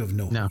soul. You have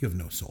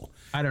no soul.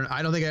 I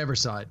don't think I ever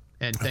saw it.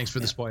 And thanks for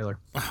the spoiler.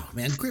 Oh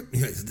man,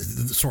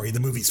 sorry, the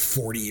movie's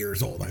 40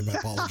 years old. I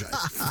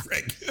apologize,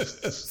 Frank.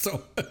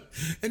 So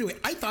anyway,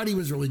 I thought he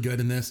was really good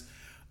in this.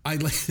 I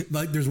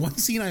like there's one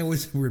scene I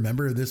always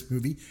remember in this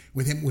movie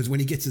with him was when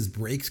he gets his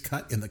brakes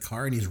cut in the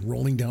car and he's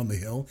rolling down the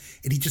hill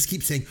and he just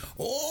keeps saying,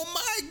 "Oh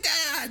my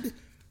God.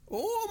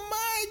 Oh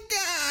my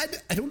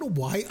God." I don't know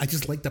why. I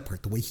just like that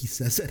part, the way he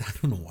says it. I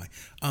don't know why.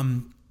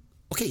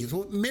 Okay,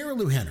 so Mary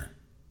Lou Henner.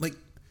 Like,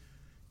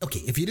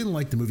 okay, if you didn't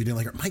like the movie, you didn't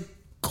like her. My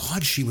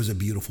God, she was a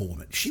beautiful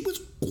woman. She was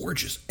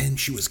gorgeous and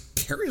she was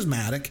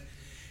charismatic.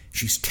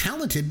 She's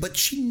talented, but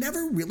she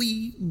never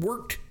really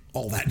worked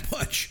all that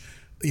much,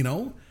 you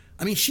know?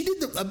 I mean, she did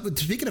the,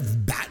 speaking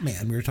of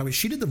Batman, we were talking,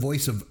 she did the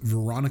voice of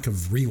Veronica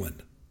Vreeland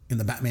in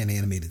the Batman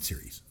animated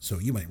series. So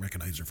you might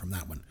recognize her from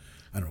that one.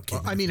 I don't know.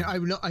 Well, I mean,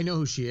 I know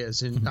who she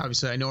is, and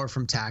obviously I know her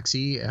from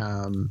Taxi.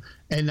 And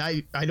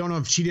I don't know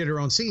if she did her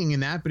own singing in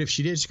that, but if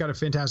she did, she's got a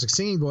fantastic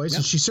singing voice,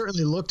 and she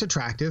certainly looked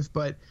attractive.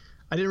 But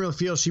I didn't really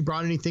feel she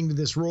brought anything to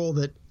this role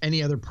that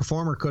any other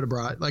performer could have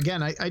brought.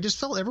 Again, I just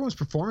felt everyone's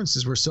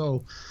performances were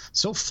so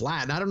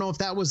flat. And I don't know if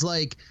that was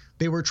like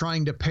they were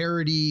trying to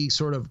parody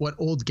sort of what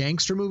old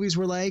gangster movies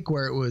were like,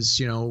 where it was,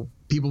 you know,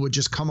 people would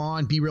just come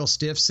on, be real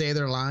stiff, say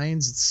their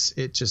lines.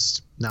 It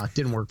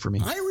didn't work for me.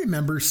 I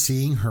remember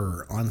seeing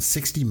her on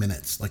 60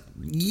 Minutes like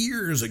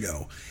years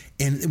ago,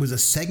 and it was a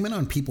segment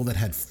on people that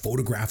had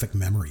photographic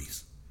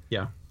memories.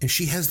 Yeah. And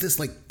she has this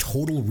like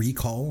total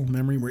recall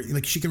memory where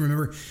like she can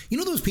remember, you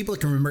know, those people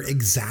that can remember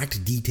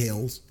exact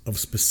details of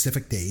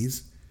specific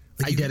days.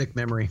 Like eidetic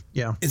memory.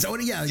 Yeah. Is that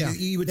what? Yeah.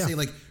 You would say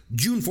like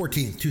June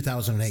 14th,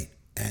 2008.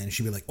 And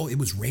she'd be like, oh, it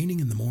was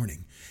raining in the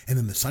morning. And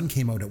then the sun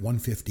came out at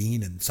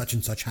 1:15 and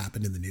such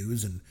happened in the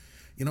news. And,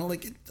 you know,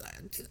 like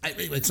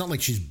it's not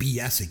like she's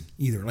BSing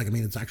either. Like, I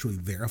mean, it's actually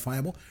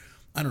verifiable.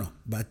 I don't know.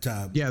 But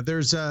yeah,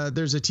 there's a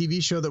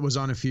TV show that was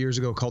on a few years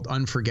ago called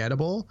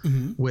Unforgettable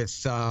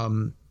with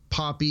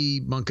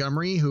Poppy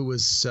Montgomery, who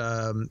was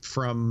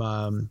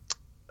from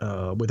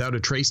Without a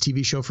Trace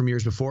TV show from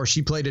years before.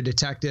 She played a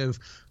detective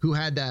who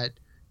had that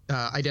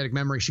eidetic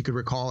memory. She could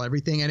recall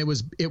everything, and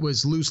it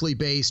was loosely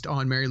based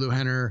on Mary Lou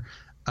Henner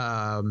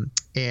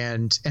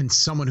and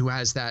someone who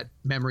has that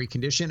memory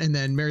condition. And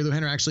then Mary Lou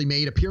Henner actually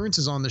made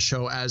appearances on the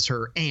show as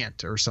her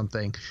aunt or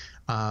something.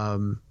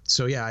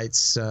 So yeah,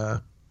 it's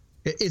an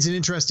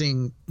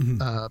interesting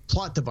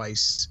plot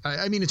device.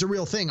 I mean, it's a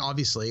real thing,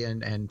 obviously,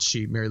 and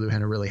Mary Lou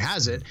Henner really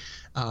has it.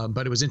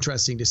 But it was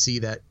interesting to see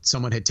that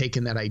someone had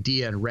taken that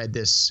idea and read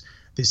this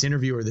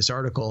interview or this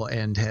article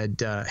and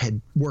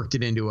had worked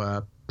it into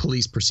a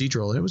police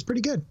procedural, and it was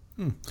pretty good.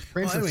 Well,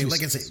 anyway,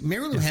 like I say,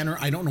 Mary Lou Henner,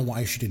 I don't know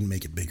why she didn't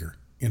make it bigger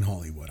in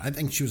Hollywood. I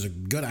think she was a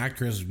good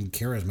actress and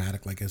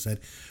charismatic, like I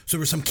said. So there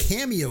were some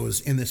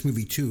cameos in this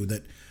movie too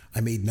that I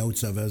made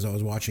notes of as I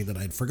was watching that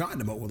I'd forgotten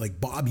about, like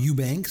Bob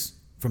Eubanks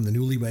from the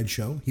Newlywed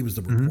Show. He was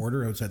the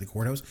reporter outside the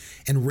courthouse.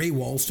 And Ray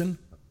Walston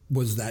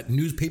was that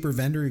newspaper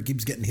vendor who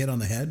keeps getting hit on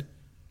the head.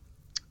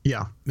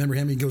 Yeah. Remember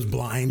him? He goes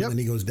blind and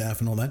he goes deaf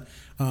and all that.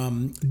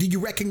 Did you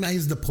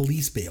recognize the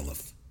police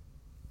bailiff?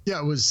 Yeah,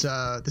 it was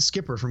the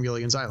skipper from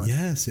Gilligan's Island.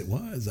 Yes, it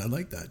was. I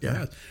like that.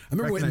 Yeah. I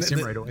remember when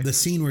the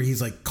scene where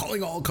he's like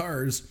calling all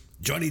cars.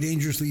 Johnny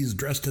Dangerously is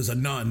dressed as a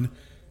nun.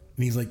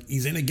 And he's like,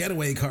 he's in a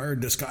getaway car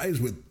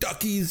disguised with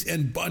duckies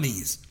and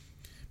bunnies.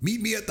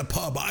 Meet me at the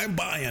pub. I'm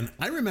buying.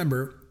 I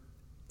remember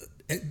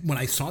when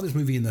I saw this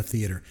movie in the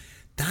theater,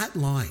 that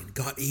line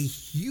got a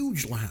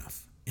huge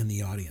laugh in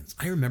the audience.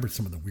 I remember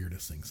some of the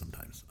weirdest things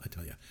sometimes, I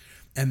tell you.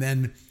 And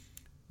then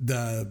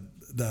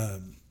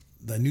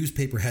the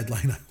newspaper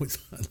headline, I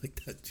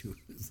like that too.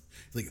 It's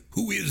like,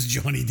 who is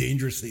Johnny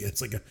Dangerously?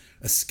 It's like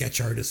a sketch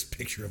artist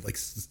picture of like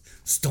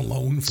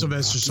Stallone.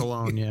 Sylvester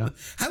Stallone, yeah.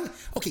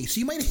 Okay, so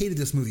you might have hated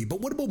this movie, but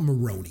what about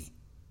Maroney?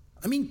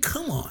 I mean,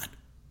 come on.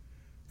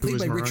 Played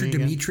by Maroney Richard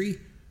again? Dimitri.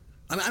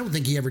 I mean, I don't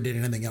think he ever did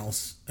anything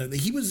else.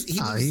 He was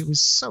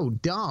so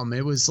dumb.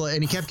 It was like,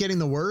 and he kept getting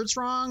the words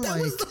wrong.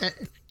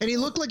 And he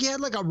looked like he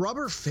had like a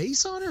rubber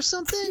face on or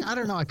something. I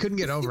don't know. I couldn't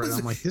get over it.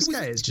 I'm like, this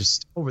guy is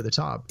just over the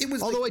top.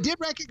 Although I did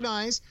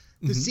recognize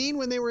the scene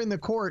when they were in the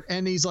court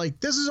and he's like,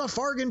 this is a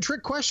Fargan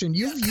trick question.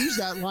 You've used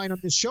that line on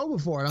this show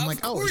before. And I'm like,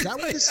 oh, is that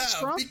what this is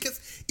from?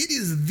 Because it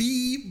is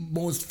the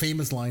most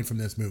famous line from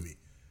this movie.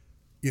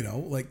 You know,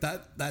 like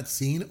that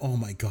scene. Oh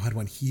my God,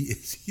 when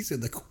he's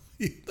in the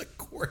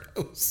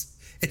courthouse.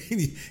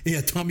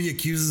 And Tommy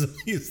accuses him.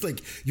 He's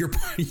like, you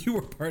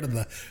were part of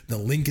the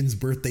Lincoln's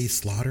birthday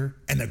slaughter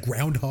and the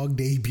Groundhog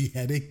Day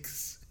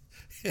beheadings.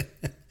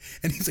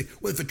 And he's like,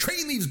 well, if a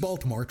train leaves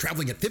Baltimore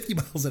traveling at 50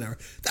 miles an hour,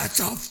 that's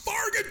a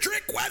Fargan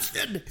trick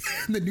question.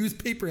 And the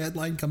newspaper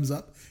headline comes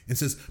up and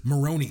says,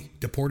 Maroney,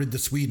 deported to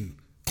Sweden,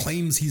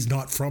 claims he's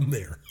not from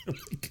there.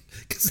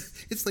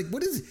 Because it's like,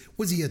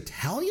 was he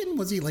Italian?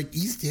 Was he like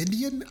East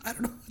Indian? I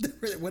don't know,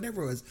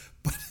 whatever it was.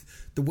 But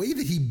the way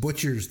that he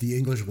butchers the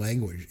English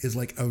language is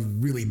like a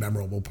really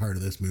memorable part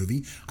of this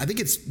movie. I think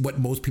it's what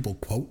most people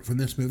quote from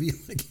this movie.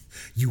 Like,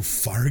 you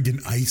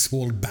Fargan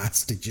ice-old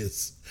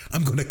bastages.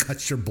 I'm going to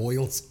cut your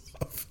boils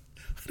off.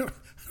 I don't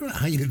know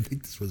how you didn't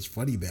think this was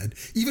funny, man.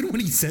 Even when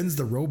he sends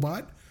the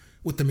robot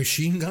with the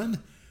machine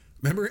gun,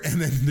 remember?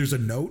 And then there's a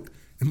note,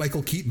 and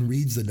Michael Keaton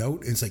reads the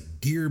note, and it's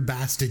like, dear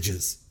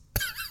bastages.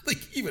 Like,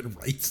 he even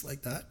writes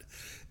like that.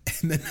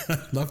 And then I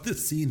love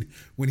this scene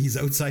when he's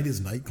outside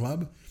his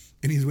nightclub,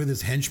 and he's with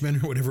his henchmen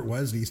or whatever it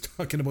was, and he's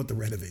talking about the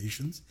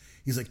renovations.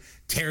 He's like,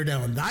 tear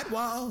down that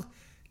wall,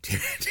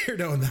 tear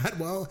down that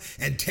wall,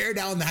 and tear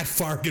down that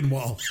Fargan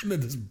wall. And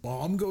then this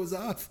bomb goes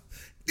off.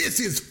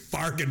 This is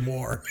Fargan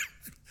War.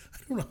 I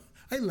don't know.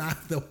 I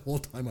laughed the whole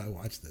time I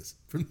watched this.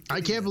 I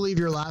can't believe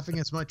you're laughing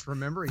as much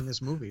remembering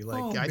this movie.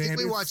 Like, I think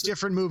we watched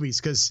different movies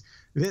because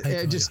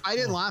I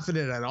didn't laugh at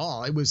it at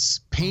all. It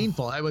was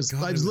painful. I was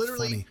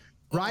literally funny.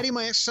 riding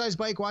my exercise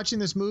bike, watching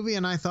this movie,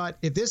 and I thought,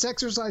 if this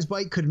exercise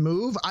bike could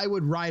move, I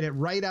would ride it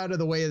right out of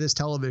the way of this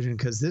television,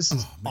 because this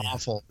is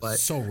awful. But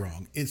so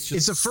wrong. It's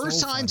the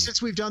first time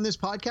since we've done this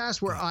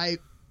podcast where I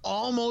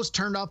almost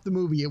turned off the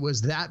movie. It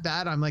was that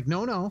bad. I'm like,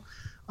 no,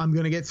 I'm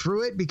going to get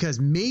through it because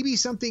maybe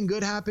something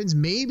good happens.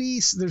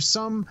 Maybe there's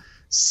some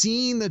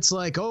scene that's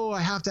like, oh, I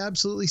have to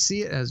absolutely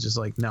see it. And I was just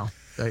like, no.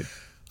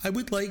 I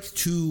would like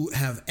to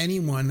have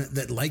anyone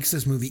that likes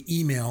this movie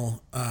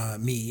email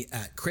me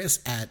at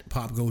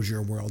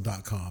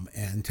chris@popgoesyourworld.com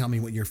and tell me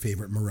what your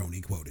favorite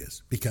Maroney quote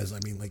is. Because, I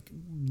mean, like,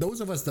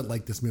 those of us that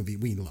like this movie,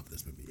 we love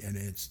this movie. And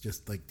it's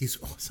just like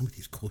some of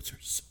these quotes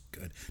are so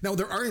good. Now,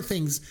 there are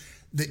things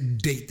that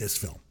date this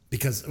film.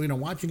 Because,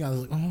 watching, I was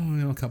like,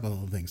 a couple of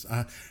little things.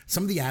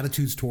 Some of the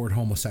attitudes toward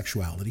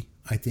homosexuality,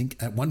 I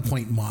think. At one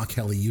point, Ma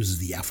Kelly uses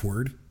the F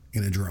word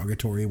in a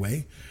derogatory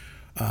way.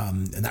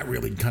 And that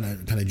really kind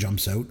of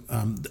jumps out.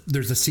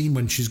 There's a scene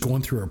when she's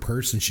going through her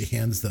purse and she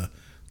hands the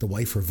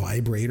wife her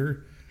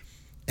vibrator.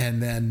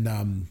 And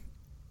then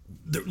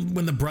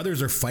when the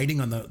brothers are fighting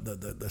on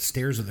the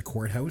stairs of the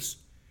courthouse,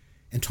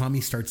 and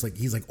Tommy starts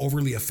he's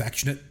overly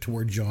affectionate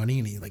toward Johnny,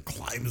 and he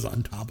climbs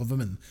on top of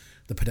him, and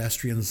the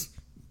pedestrians,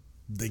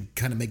 they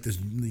kind of make this,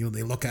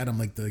 they look at him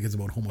like it's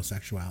about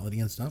homosexuality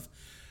and stuff.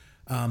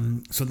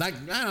 So that,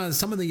 I don't know,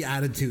 some of the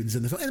attitudes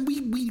in the film, and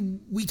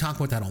we talk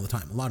about that all the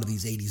time. A lot of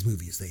these 80s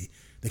movies,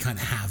 they kind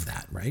of have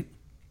that, right?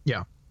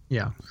 Yeah.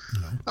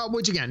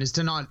 Which again is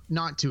to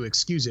not to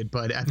excuse it,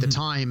 but at the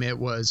time it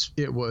was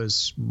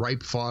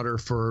ripe fodder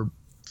for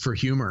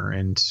humor.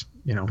 And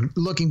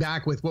looking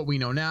back with what we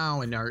know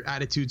now and our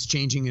attitudes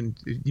changing and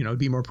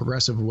be more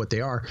progressive of what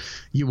they are,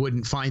 you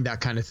wouldn't find that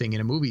kind of thing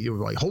in a movie.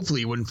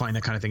 Hopefully you wouldn't find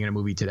that kind of thing in a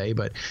movie today.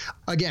 But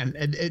again,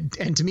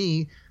 and to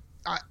me,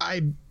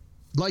 I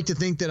like to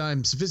think that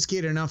I'm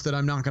sophisticated enough that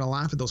I'm not going to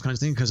laugh at those kinds of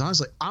things, because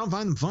honestly, I don't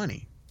find them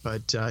funny.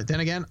 But then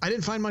again, I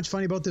didn't find much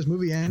funny about this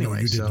movie anyway. No,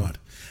 you did not.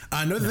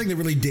 Another thing that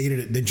really dated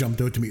it, that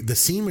jumped out to me, the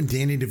scene when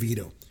Danny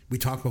DeVito, we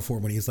talked before,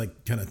 when he's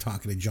kind of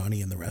talking to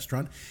Johnny in the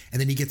restaurant, and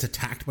then he gets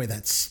attacked by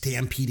that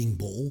stampeding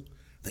bull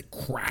that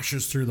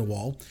crashes through the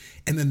wall.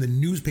 And then the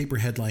newspaper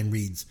headline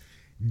reads,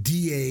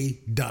 DA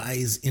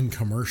dies in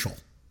commercial.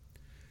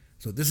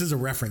 So this is a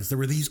reference. There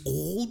were these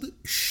old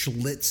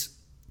Schlitz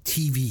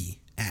TV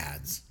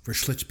ads for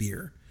Schlitz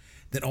beer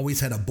that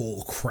always had a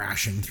bull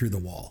crashing through the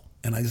wall.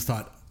 And I just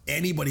thought,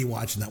 anybody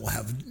watching that will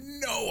have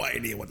no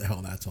idea what the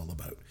hell that's all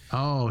about.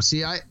 Oh,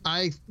 see,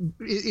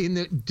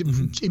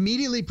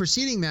 immediately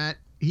preceding that,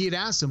 he had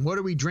asked him, what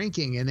are we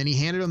drinking? And then he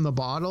handed him the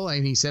bottle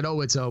and he said,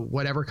 oh, it's a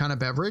whatever kind of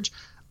beverage.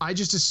 I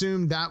just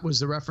assumed that was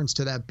the reference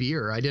to that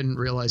beer. I didn't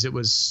realize it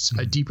was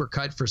a deeper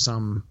cut for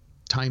some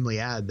timely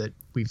ad that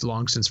we've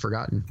long since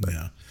forgotten. But.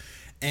 Yeah.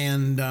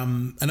 And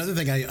another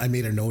thing I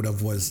made a note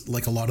of was,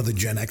 like a lot of the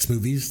Gen X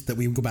movies that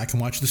we go back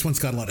and watch, this one's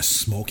got a lot of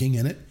smoking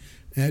in it.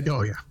 And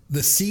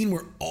the scene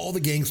where all the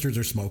gangsters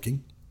are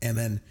smoking, and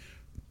then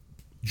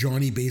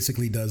Johnny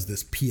basically does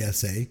this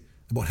PSA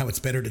about how it's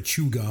better to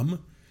chew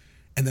gum,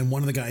 and then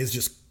one of the guys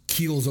just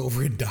keels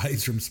over and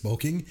dies from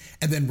smoking,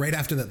 and then right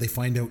after that they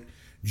find out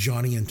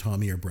Johnny and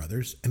Tommy are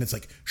brothers, and it's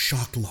like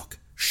shocked look,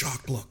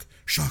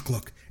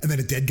 and then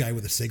a dead guy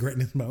with a cigarette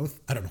in his mouth.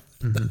 I don't know.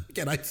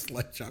 Again, I just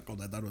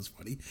chuckled. I thought it was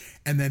funny.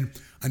 And then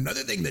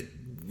another thing that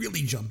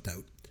really jumped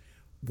out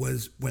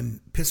was when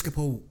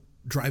Piscopo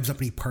drives up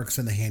and he parks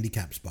in the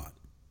handicap spot,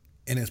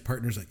 and his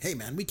partner's like, hey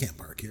man, we can't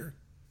park here.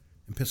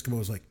 And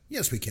Piscopo's like,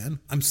 yes we can,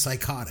 I'm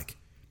psychotic.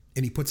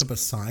 And he puts up a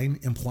sign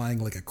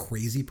implying like a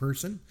crazy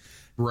person.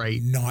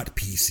 Right. Not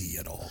PC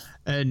at all.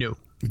 No.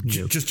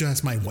 Just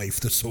ask my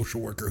wife, the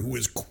social worker, who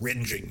was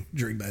cringing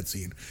during that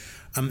scene.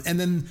 And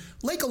then,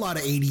 like a lot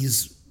of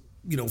 80s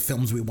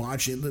films we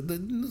watch,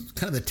 the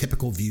kind of the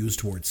typical views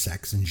towards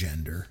sex and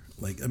gender.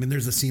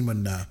 There's a scene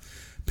when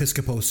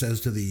Piscopo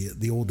says to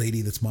the old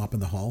lady that's mopping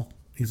the hall,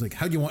 he's like,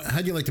 how'd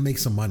you like to make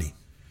some money?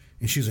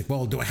 And she's like,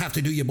 well, do I have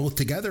to do you both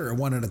together or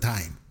one at a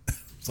time?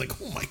 It's like,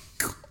 oh my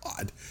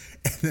God.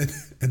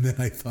 And then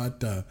I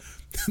thought,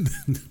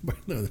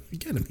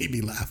 again, it made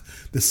me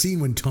laugh. The scene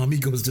when Tommy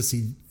goes to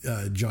see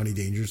Johnny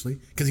Dangerously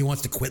because he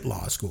wants to quit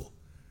law school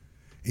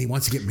and he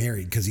wants to get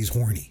married because he's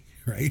horny,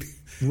 right?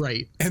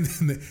 Right. And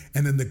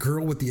then the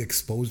girl with the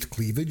exposed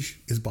cleavage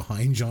is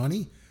behind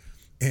Johnny,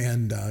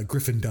 and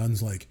Griffin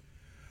Dunn's like,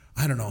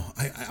 I don't know,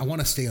 I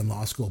want to stay in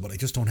law school, but I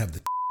just don't have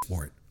the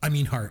for it. I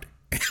mean heart.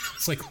 And I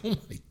was like, oh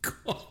my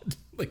God,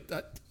 like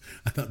that.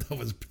 I thought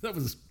that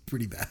was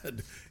pretty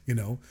bad,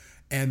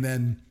 And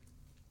then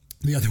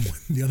the other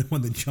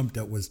one that jumped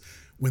out was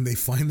when they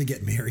finally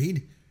get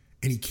married,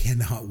 and he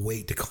cannot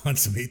wait to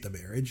consummate the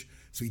marriage.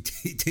 So he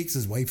takes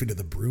his wife into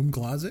the broom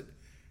closet,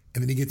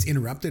 and then he gets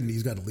interrupted, and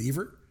he's got to leave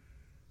her.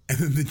 And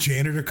then the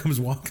janitor comes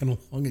walking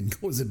along and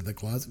goes into the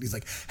closet. He's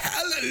like,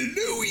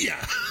 hallelujah.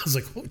 I was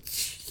like, oh,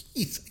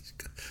 jeez.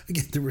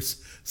 Again, there were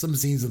some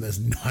scenes in this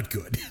not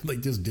good.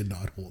 Just did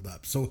not hold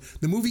up. So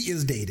the movie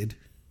is dated.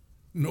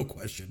 No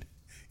question.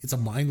 It's a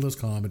mindless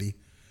comedy.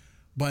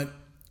 But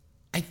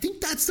I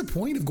think that's the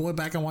point of going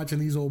back and watching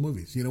these old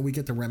movies. You know, we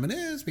get to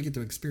reminisce, we get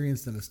to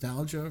experience the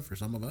nostalgia for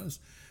some of us,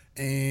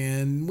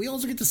 and we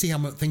also get to see how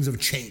much things have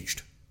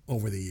changed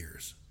over the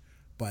years.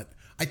 But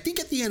I think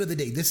at the end of the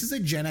day, this is a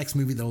Gen X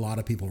movie that a lot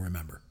of people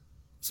remember.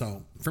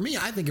 So for me,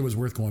 I think it was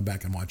worth going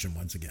back and watching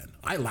once again.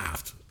 I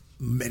laughed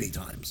many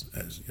times,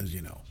 as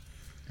you know.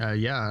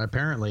 Yeah,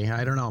 apparently.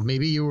 I don't know.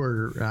 Maybe you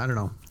were, I don't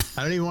know.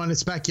 I don't even want to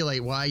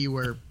speculate why you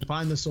were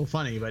finding this so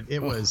funny, but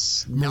it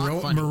was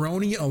not funny.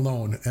 Maroney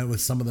alone, and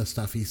with some of the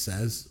stuff he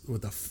says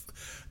with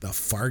the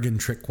Fargan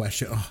trick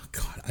question. Oh,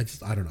 God.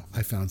 I don't know.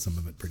 I found some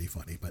of it pretty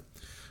funny, but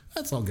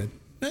that's all good.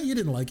 No, you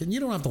didn't like it. You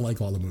don't have to like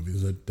all the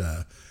movies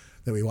that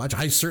we watch.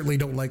 I certainly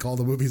don't like all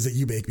the movies that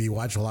you make me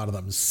watch. A lot of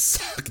them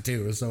suck,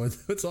 too, so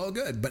it's all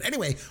good. But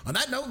anyway, on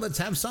that note, let's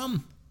have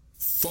some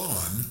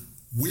fun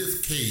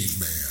with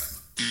Caveman.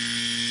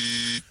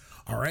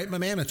 All right, my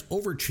man, it's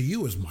over to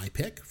you as my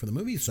pick for the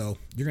movie. So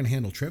you're going to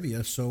handle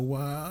trivia. So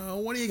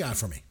what do you got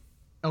for me?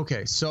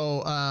 Okay,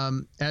 so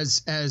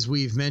as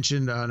we've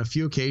mentioned on a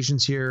few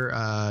occasions here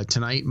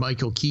tonight,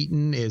 Michael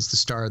Keaton is the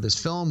star of this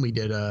film. We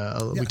did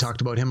we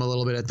talked about him a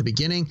little bit at the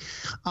beginning.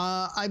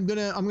 I'm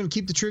gonna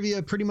keep the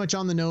trivia pretty much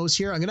on the nose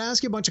here. I'm gonna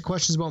ask you a bunch of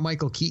questions about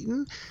Michael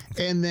Keaton,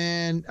 and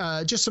then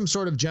just some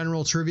sort of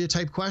general trivia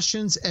type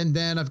questions, and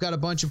then I've got a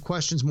bunch of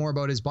questions more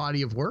about his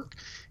body of work.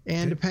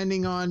 And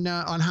depending on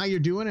how you're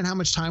doing and how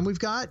much time we've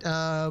got,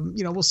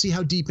 we'll see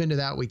how deep into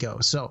that we go.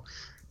 So.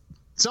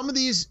 Some of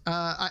these,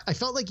 I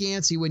felt like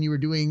Yancey when you were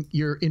doing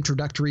your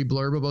introductory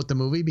blurb about the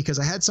movie, because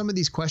I had some of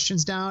these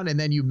questions down, and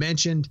then you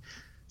mentioned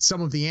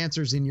some of the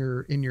answers in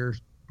your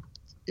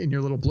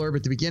little blurb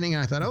at the beginning.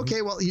 And I thought,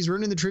 okay, well, he's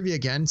ruining the trivia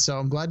again. So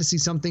I'm glad to see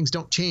some things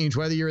don't change,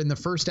 whether you're in the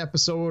first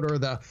episode or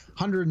the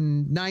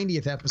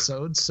 190th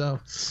episode. So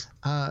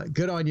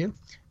good on you.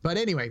 But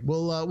anyway,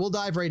 we'll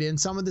dive right in.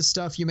 Some of this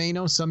stuff you may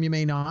know, some you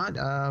may not.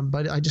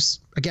 But I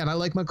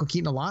like Michael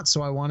Keaton a lot,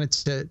 so I wanted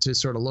to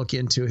sort of look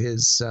into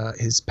his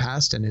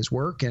past and his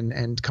work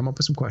and come up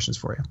with some questions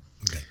for you.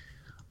 Okay.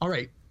 All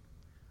right.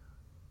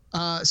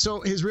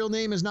 So his real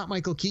name is not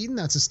Michael Keaton.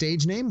 That's a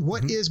stage name.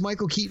 What is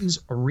Michael Keaton's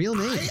real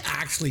name? I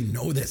actually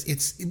know this.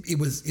 It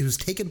was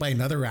taken by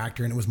another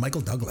actor, and it was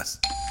Michael Douglas.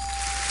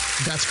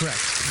 That's correct.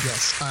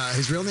 Yes.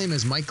 His real name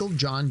is Michael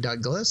John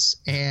Douglas.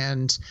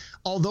 And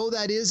although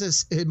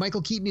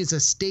Michael Keaton is a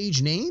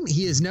stage name,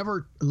 he has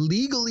never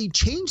legally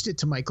changed it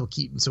to Michael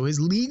Keaton. So his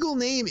legal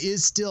name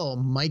is still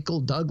Michael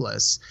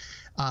Douglas.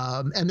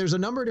 And there's a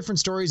number of different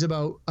stories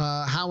about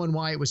how and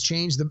why it was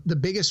changed. The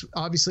biggest,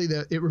 obviously,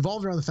 it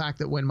revolved around the fact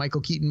that when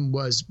Michael Keaton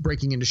was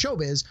breaking into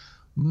showbiz,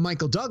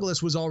 Michael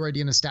Douglas was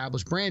already an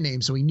established brand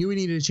name, so he knew he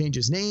needed to change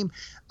his name.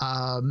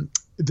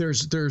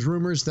 There's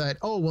rumors that,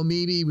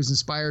 maybe he was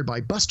inspired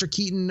by Buster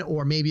Keaton,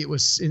 or maybe it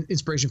was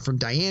inspiration from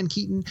Diane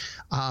Keaton.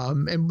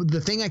 And the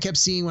thing I kept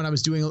seeing when I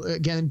was doing,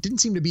 again, it didn't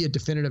seem to be a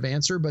definitive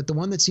answer, but the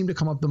one that seemed to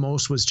come up the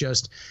most was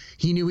just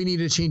he knew he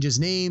needed to change his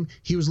name.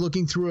 He was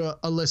looking through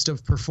a list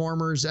of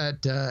performers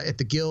at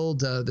the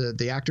Guild,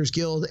 the Actors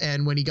Guild,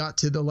 and when he got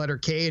to the letter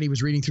K and he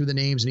was reading through the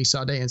names and he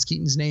saw Diane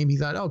Keaton's name, he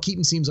thought,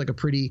 Keaton seems like a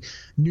pretty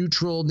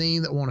neutral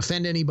name that won't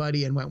offend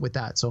anybody, and went with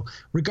that. So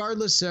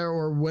regardless,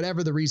 or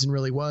whatever the reason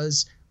really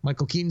was,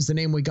 Michael Keaton's the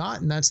name we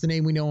got, and that's the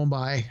name we know him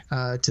by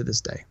to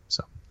this day.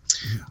 So,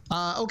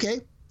 okay,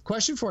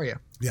 question for you.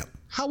 Yeah.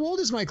 How old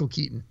is Michael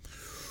Keaton?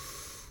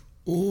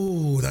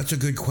 Oh, that's a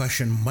good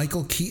question.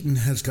 Michael Keaton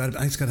I just got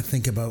to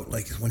think about,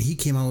 like, when he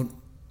came out,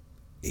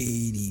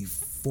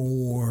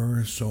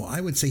 84. So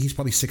I would say he's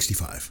probably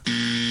 65.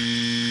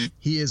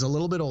 He is a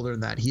little bit older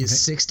than that. He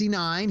is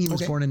 69. He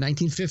was born in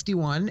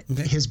 1951.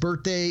 Okay. His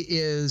birthday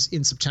is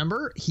in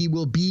September. He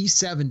will be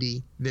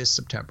 70 this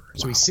September.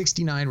 So he's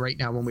 69 right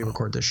now when we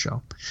record this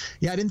show.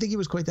 Yeah, I didn't think he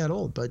was quite that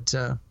old, but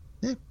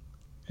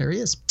there he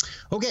is.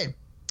 Okay.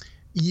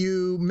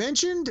 You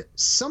mentioned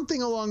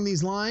something along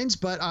these lines,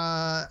 but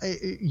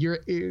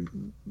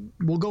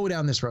we'll go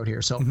down this road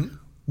here. So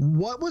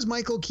what was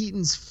Michael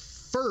Keaton's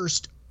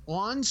first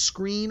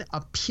on-screen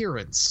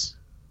appearance?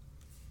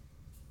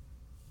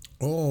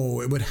 Oh,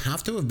 it would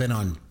have to have been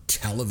on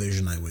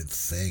television, I would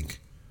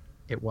think.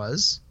 It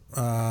was? It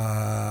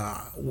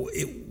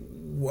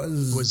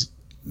was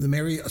the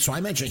Mary. So I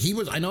mentioned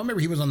I remember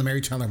he was on the Mary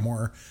Tyler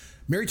Moore.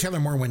 Mary Tyler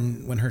Moore,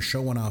 when her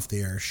show went off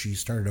the air, she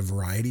started a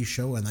variety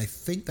show, and I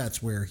think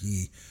that's where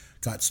he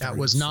got started.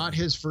 That was not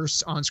his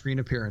first on-screen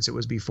appearance. It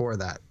was before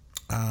that.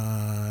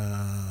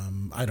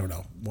 I don't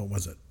know. What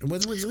was it?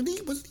 Was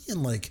he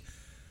in like?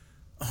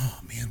 Oh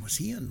man, was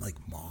he in like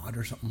Maude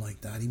or something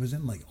like that? He was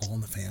in like All in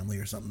the Family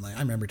or something like. I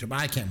remember too, but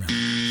I can't remember.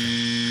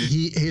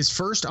 His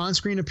first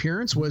on-screen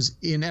appearance was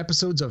in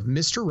episodes of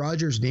Mr.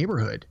 Rogers'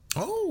 Neighborhood.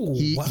 Oh,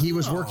 he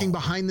was working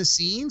behind the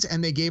scenes,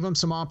 and they gave him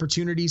some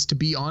opportunities to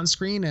be on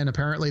screen, and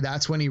apparently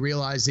that's when he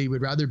realized he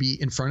would rather be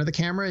in front of the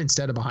camera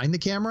instead of behind the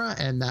camera,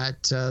 and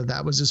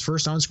that was his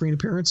first on-screen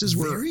appearances.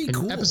 Very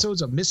cool. In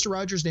episodes of Mr.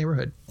 Rogers'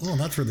 Neighborhood. Oh,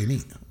 that's really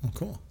neat. Oh,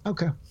 cool.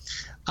 Okay.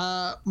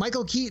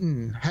 Michael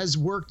Keaton has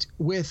worked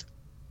with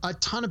a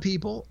ton of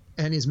people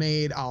and has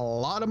made a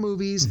lot of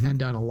movies and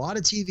done a lot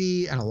of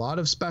TV and a lot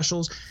of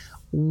specials.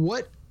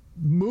 What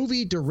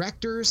movie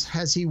directors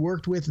has he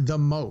worked with the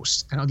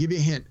most? And I'll give you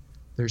a hint.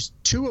 There's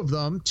two of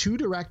them, two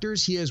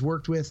directors he has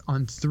worked with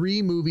on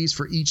 3 movies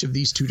for each of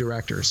these 2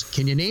 directors.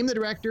 Can you name the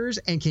directors,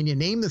 and can you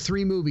name the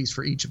 3 movies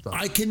for each of them?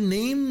 I can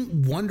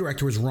name one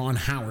director was Ron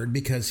Howard,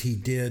 because he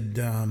did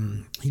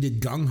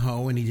Gung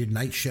Ho and he did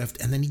Night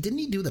Shift, and then didn't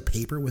he do The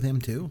Paper with him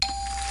too?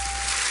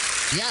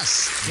 Yes.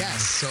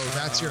 So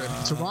that's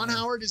so Ron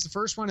Howard is the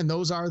first one, and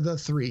those are the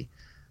 3.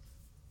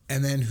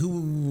 And then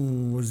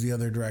who was the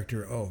other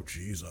director? Oh,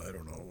 geez, I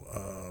don't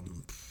know.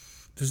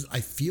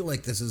 I feel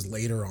like this is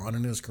later on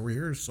in his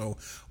career. So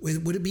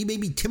would it be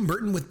maybe Tim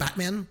Burton with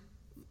Batman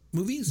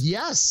movies?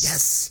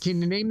 Yes.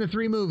 Can you name the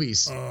 3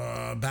 movies?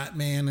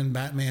 Batman and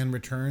Batman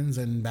Returns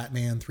and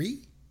Batman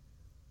 3?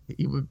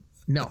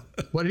 No.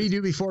 What did he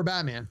do before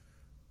Batman?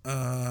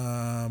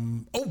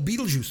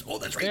 Beetlejuice. Oh,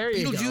 that's right. There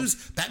you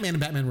Beetlejuice, go. Batman and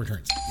Batman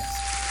Returns.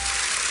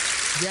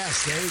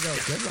 Yes, there you go.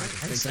 Good one.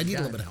 I need a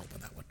little bit of help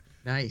with that one.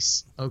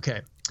 Nice. Okay.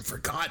 I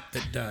forgot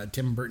that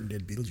Tim Burton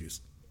did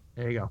Beetlejuice.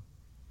 There you go.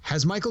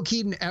 Has Michael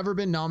Keaton ever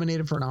been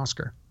nominated for an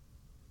Oscar?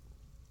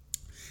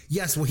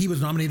 Yes. Well, he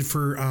was nominated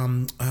for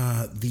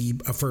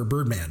for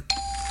Birdman.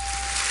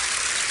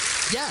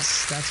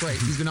 Yes, that's right.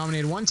 He's been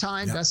nominated one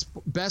time,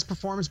 best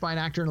performance by an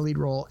actor in a lead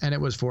role, and it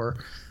was for,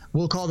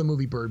 we'll call the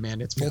movie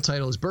Birdman. Its full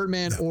title is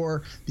Birdman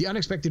or The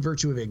Unexpected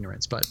Virtue of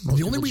Ignorance. But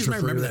the only reason I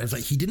remember that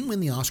is he didn't win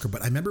the Oscar,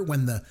 but I remember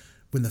when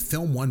the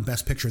film won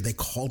Best Picture, they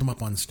called him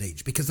up on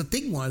stage, because the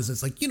thing was,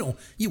 it's like, you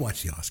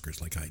watch the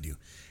Oscars like I do,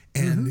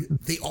 and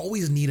they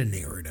always need a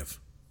narrative.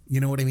 You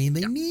know what I mean?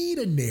 They need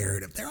a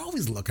narrative. They're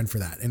always looking for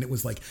that. And it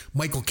was like,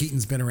 Michael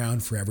Keaton's been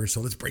around forever,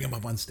 so let's bring him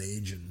up on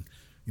stage and,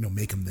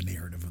 make him the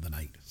narrative of the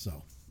night.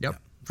 So,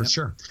 for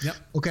sure. Yep.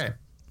 Okay.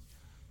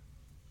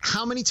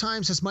 How many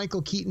times has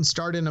Michael Keaton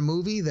starred in a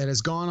movie that has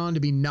gone on to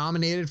be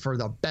nominated for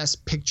the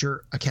Best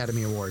Picture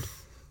Academy Award?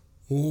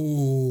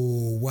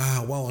 Oh,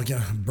 wow. Well,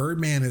 again,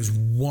 Birdman is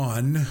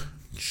 1.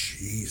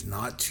 Jeez,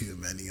 not too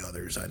many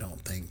others, I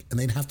don't think. And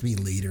they'd have to be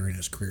later in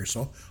his career.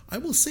 So I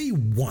will say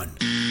 1.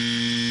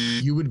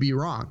 You would be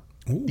wrong.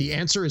 Ooh. The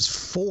answer is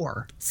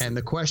 4. And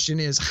the question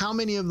is, how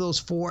many of those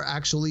 4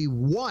 actually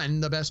won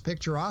the Best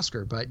Picture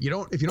Oscar? But if you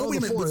don't know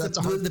the 4, that's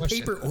a hard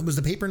question. Was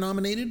The Paper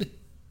nominated?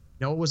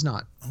 No, it was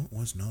not. Oh, it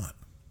was not.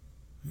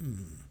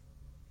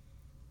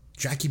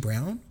 Jackie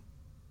Brown?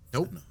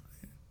 Nope.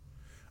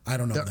 I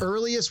don't know. The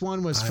earliest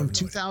one was from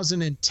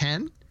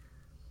 2010.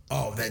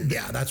 Oh, then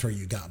that's where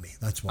you got me.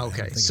 That's why.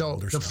 Okay, so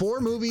the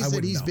 4 movies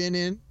that he's been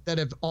in that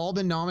have all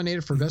been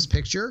nominated for Best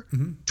Picture: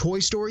 Toy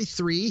Story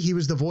 3. He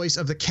was the voice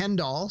of the Ken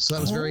doll, so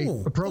that was very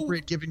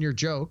appropriate given your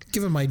joke.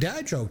 Given my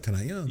dad joke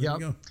tonight, yeah. There you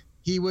go.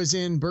 He was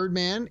in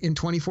Birdman in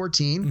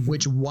 2014,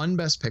 which won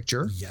Best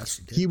Picture. Yes,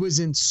 he did. He was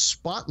in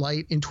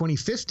Spotlight in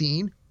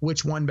 2015,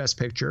 which won Best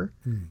Picture.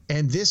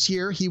 And this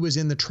year, he was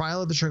in The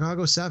Trial of the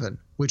Chicago 7,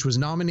 which was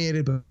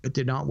nominated but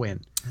did not win.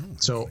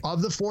 So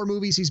of the 4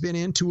 movies he's been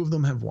in, 2 of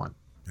them have won.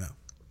 Yeah.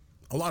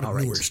 A lot of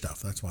newer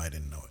stuff. That's why I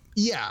didn't know it.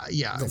 Yeah,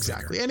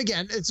 exactly. And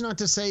again, it's not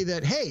to say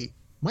that, hey,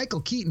 Michael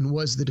Keaton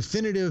was the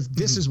definitive,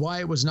 this is why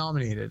it was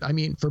nominated. I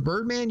mean, for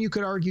Birdman, you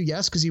could argue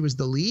yes, because he was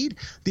the lead.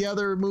 The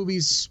other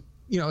movies,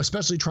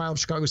 especially Trial of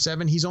Chicago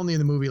 7, he's only in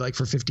the movie like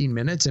for 15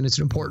 minutes, and it's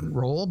an important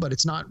role, but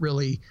it's not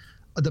really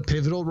the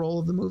pivotal role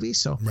of the movie.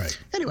 So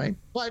anyway,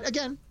 but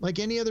again, like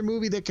any other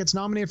movie that gets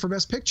nominated for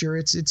Best Picture,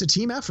 it's a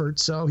team effort.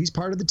 So he's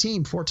part of the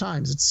team 4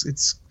 times.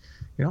 It's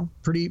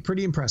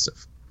pretty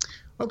impressive.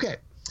 Okay.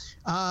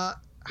 How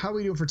are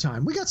we doing for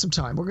time? We got some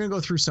time. We're going to go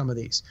through some of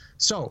these.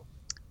 So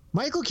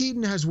Michael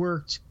Keaton has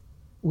worked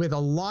with a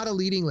lot of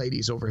leading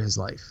ladies over his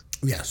life.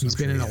 Yes. He's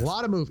been in a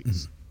lot of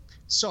movies.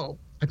 So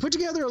I put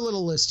together a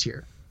little list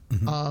here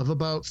of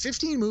about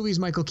 15 movies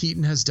Michael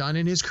Keaton has done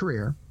in his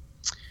career.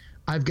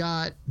 I've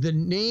got the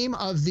name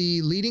of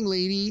the leading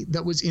lady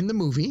that was in the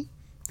movie.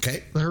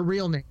 Okay. Her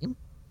real name.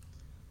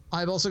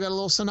 I've also got a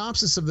little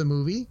synopsis of the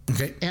movie.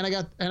 Okay. And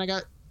I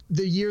got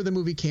the year the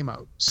movie came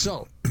out.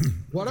 So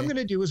what I'm going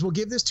to do is we'll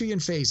give this to you in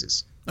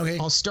phases. Okay.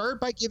 I'll start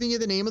by giving you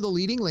the name of the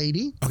leading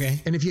lady. Okay.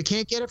 And if you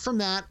can't get it from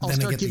that, I'll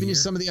start giving you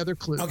some of the other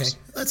clues. Okay.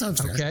 That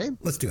sounds fair. Okay.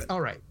 Let's do it.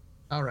 All right.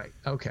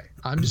 Okay.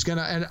 I'm just going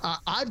to, and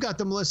I've got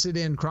them listed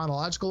in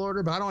chronological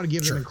order, but I don't want to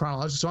give them in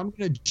chronological. So I'm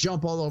going to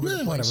jump all over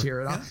the place here.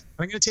 And I'm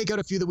going to take out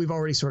a few that we've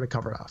already sort of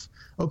covered off.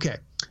 Okay.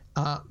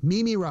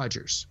 Mimi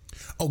Rogers.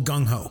 Oh,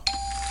 Gung Ho.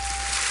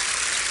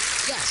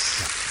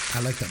 Yes. Yeah,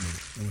 I like that movie.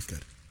 That was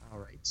good. All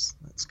right.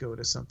 Let's go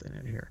to something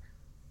in here.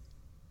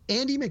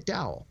 Andy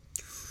McDowell.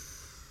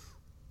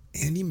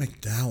 Andy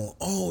McDowell.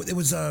 Oh, it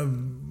was no.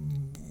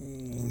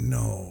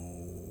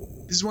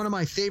 This is one of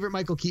my favorite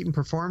Michael Keaton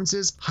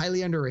performances.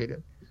 Highly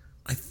underrated.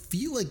 I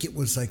feel like it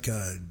was like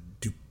a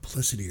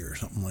Duplicity or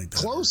something like that.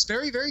 Close.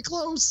 Very, very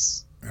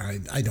close.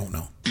 I don't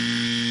know.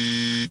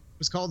 It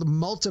was called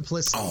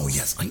Multiplicity. Oh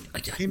yes, I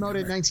came out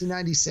in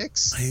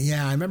 1996.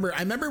 Yeah, I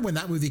remember when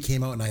that movie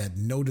came out, and I had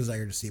no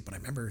desire to see it, but I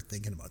remember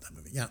thinking about that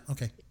movie. Yeah,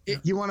 okay.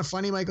 You want a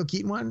funny Michael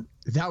Keaton one?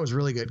 That was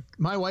really good.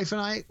 My wife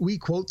and I, we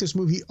quote this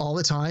movie all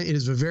the time. It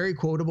is very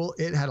quotable.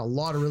 It had a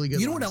lot of really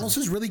good. You know what else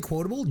is really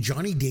quotable?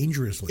 Johnny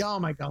Dangerously. Oh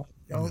my God!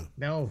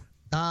 No.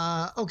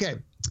 Okay.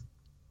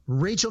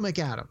 Rachel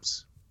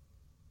McAdams.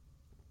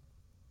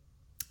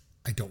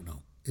 I don't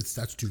know.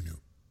 That's too new.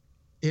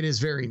 It is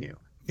very new.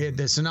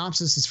 The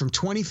synopsis is from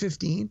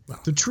 2015. Wow.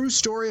 The true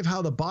story of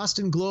how the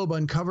Boston Globe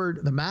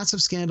uncovered the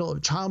massive scandal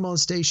of child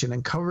molestation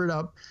and covered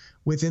up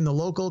within the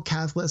local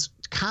Catholic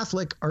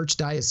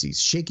archdiocese,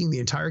 shaking the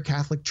entire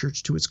Catholic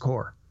Church to its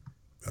core.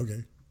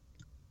 Okay.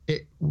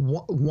 It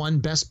won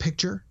Best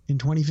Picture in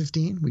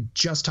 2015. We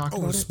just talked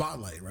about it.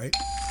 Spotlight, right?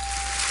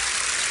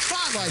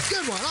 Spotlight,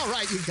 good one. All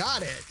right, you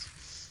got it.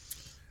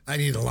 I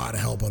need a lot of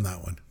help on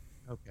that one.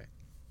 Okay.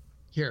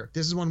 Here,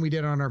 this is one we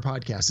did on our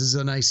podcast. This is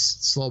a nice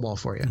slow ball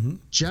for you. Mm-hmm.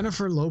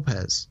 Jennifer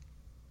Lopez.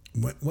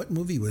 What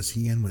movie was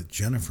he in with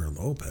Jennifer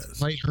Lopez?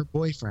 Played her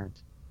boyfriend.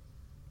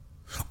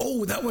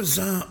 Oh, that was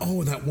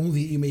that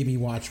movie you made me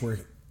watch where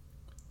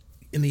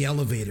in the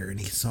elevator and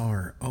he saw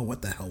her. Oh,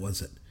 what the hell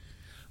was it?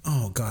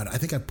 Oh God, I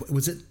think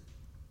was it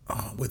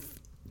with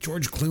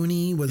George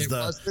Clooney? Was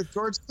with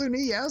George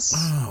Clooney? Yes.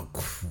 Oh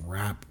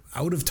crap!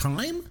 Out of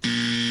Time?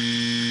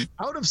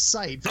 Out of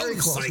Sight. Very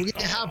close. We'll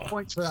give you half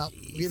points for that.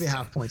 We'll give you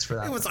half points for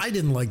that. I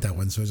didn't like that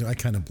one, so I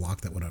kind of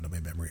blocked that one out of my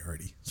memory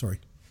already. Sorry.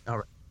 All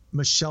right.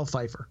 Michelle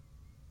Pfeiffer.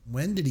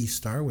 When did he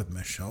star with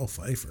Michelle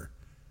Pfeiffer?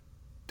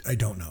 I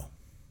don't know.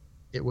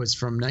 It was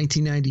from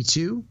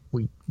 1992.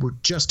 We were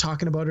just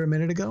talking about it a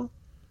minute ago.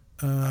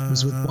 It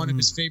was with one of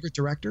his favorite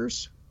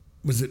directors.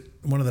 Was it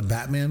one of the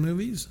Batman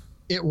movies?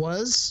 It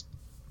was.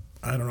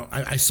 I don't know.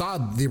 I saw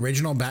the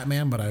original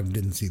Batman, but I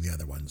didn't see the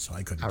other one, so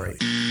I couldn't. All right.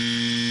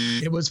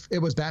 It was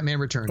Batman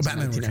Returns.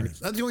 Batman Returns.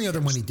 That's the only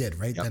other one he did,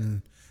 right? Yep.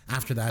 Then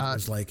after that, it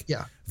was like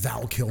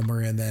Val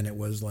Kilmer, and then it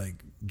was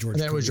like George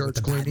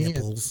Clooney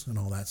nipples and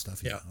all that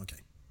stuff. Yeah. Okay.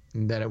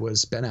 And then it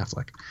was Ben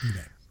Affleck.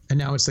 Okay. And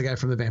now it's the guy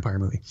from the vampire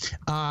movie.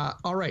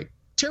 All right.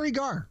 Terry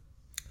Garr.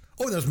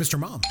 Oh, that was Mr.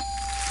 Mom.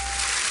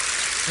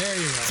 There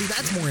you go. See,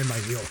 that's more in my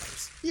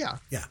wheelhouse. Yeah.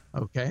 Yeah.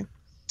 Okay.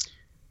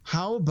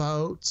 How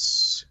about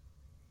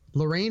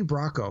Lorraine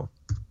Bracco?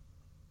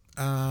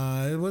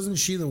 Wasn't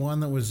she the one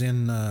that was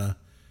in The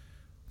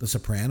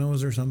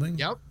Sopranos or something?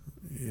 Yep.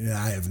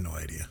 Yeah, I have no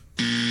idea.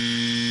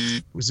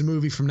 It was a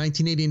movie from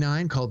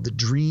 1989 called The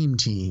Dream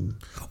Team.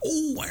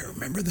 Oh, I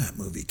remember that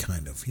movie,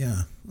 kind of.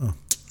 Yeah. Oh,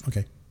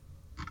 okay.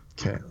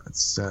 Okay,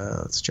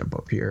 let's jump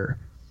up here.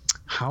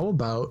 How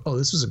about? Oh,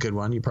 this was a good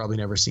one. You probably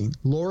never seen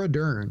Laura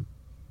Dern.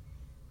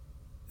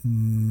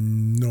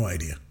 No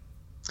idea.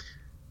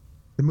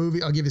 The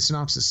movie, I'll give you a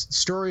synopsis.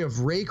 Story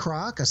of Ray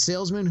Kroc, a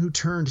salesman who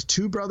turned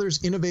Two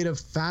Brothers' innovative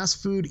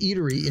fast food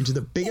eatery into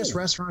the biggest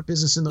restaurant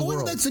business in the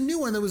world. Oh, that's a new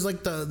one. That was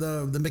like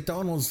the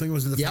McDonald's thing.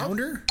 Was it the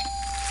founder?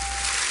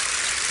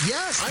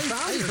 Yes,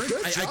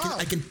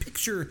 I can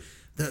picture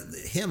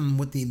him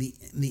with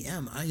the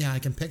M. I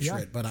can picture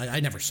it, but I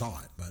never saw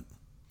it. But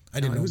I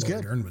didn't know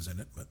Laura Dern was in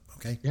it. But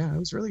okay, yeah, it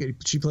was really good.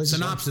 She plays.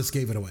 Synopsis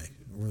gave it away.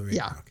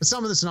 Yeah,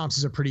 some of the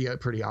synopses are pretty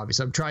obvious.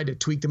 I've tried to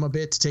tweak them a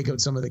bit to take out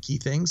some of the key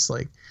things.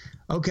 Like,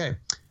 okay,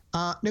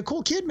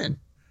 Nicole Kidman.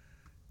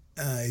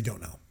 I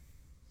don't know.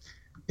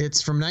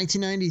 It's from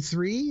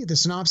 1993. The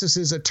synopsis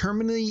is a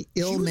terminally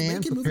ill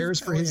man prepares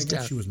for his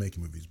death. She was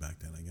making movies back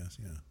then, I guess.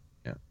 Yeah.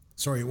 Yeah.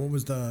 Sorry, what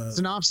was the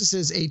synopsis?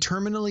 Is a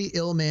terminally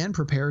ill man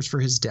prepares for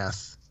his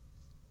death.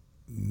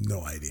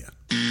 No idea.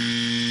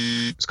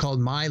 It's called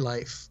My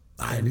Life.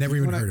 I've never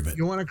even heard of it.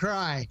 You want to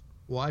cry?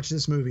 Watch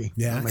this movie.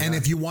 Yeah, and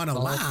if you want to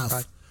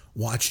laugh,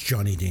 watch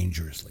Johnny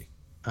Dangerously.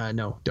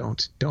 No,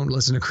 don't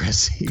listen to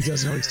Chris. He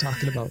doesn't know what he's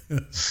talking about.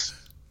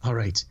 All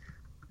right,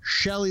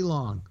 Shelley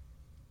Long.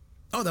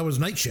 Oh, that was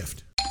Night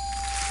Shift.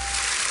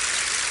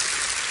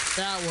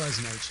 That was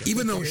Night Shift.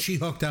 Even though she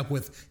hooked up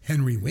with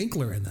Henry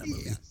Winkler in that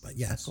movie, but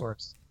yes, of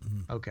course.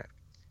 Mm-hmm. Okay,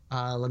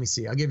 let me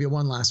see. I'll give you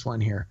one last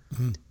one here.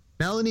 Mm-hmm.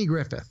 Melanie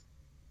Griffith.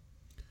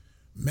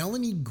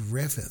 Melanie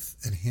Griffith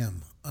and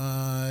him.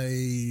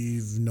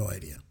 I've no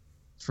idea.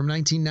 From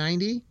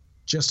 1990,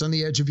 just on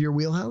the edge of your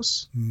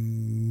wheelhouse?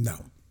 No,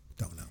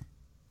 don't know.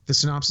 The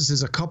synopsis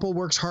is a couple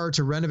works hard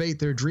to renovate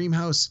their dream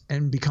house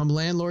and become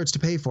landlords to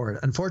pay for it.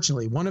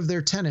 Unfortunately, one of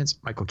their tenants,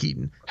 Michael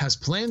Keaton, has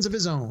plans of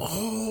his own.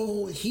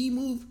 Oh, he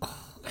moved. Oh,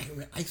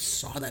 I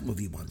saw that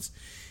movie once.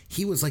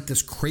 He was like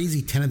this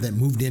crazy tenant that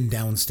moved in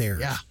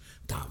downstairs. Yeah.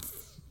 The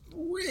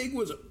rig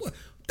was.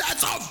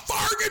 That's a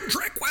bargain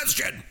trick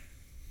question.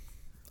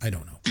 I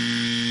don't know.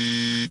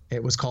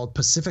 It was called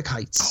Pacific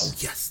Heights. Oh,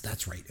 yes,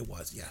 that's right. It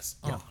was, yes.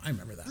 Yeah. Oh, I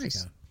remember that.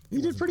 Nice. Yeah.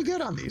 You did pretty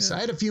good on these. Yeah. I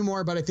had a few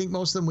more, but I think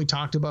most of them we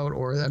talked about,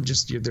 or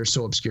they're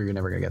so obscure you're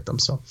never going to get them.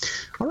 So,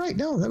 all right.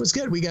 No, that was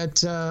good. We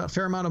got a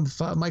fair amount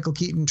of Michael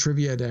Keaton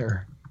trivia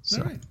there.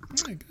 So. All right,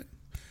 good.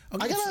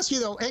 Okay, I got to ask you,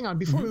 though, hang on.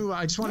 Before we move on,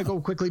 I just want to go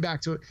quickly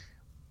back to it.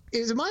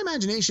 Is it my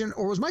imagination,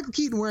 or was Michael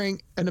Keaton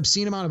wearing an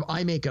obscene amount of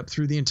eye makeup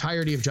through the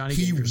entirety of Johnny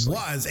Dangerously? He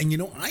was, and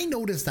I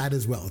noticed that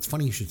as well. It's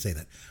funny you should say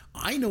that.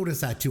 I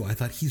noticed that too. I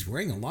thought he's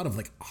wearing a lot of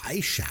like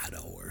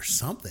eyeshadow or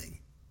something.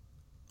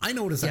 I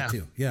noticed that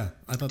too. Yeah,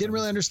 I thought didn't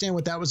really understand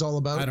what that was all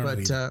about,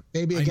 but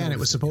maybe again it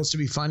was supposed to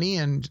be funny,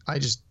 and I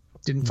just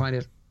didn't find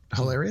it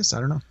hilarious.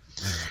 I don't know.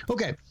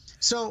 Okay,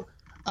 so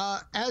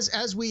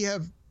as we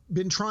have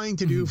been trying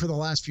to do for the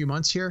last few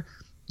months here.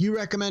 you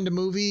recommend a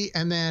movie,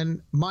 and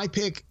then my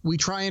pick, we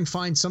try and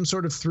find some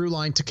sort of through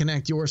line to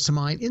connect yours to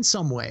mine in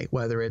some way,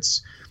 whether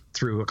it's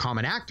through a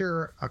common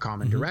actor, a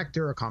common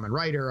director, a common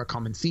writer, a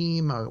common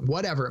theme,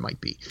 whatever it might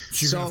be.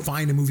 So you're going to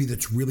find a movie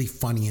that's really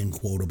funny and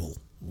quotable.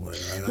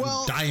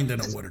 I'm dying to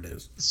know what it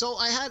is. So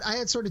I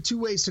had sort of two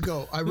ways to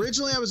go.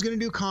 Originally, I was going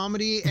to do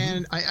comedy,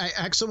 and I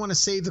actually want to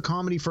save the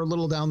comedy for a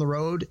little down the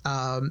road.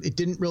 It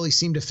didn't really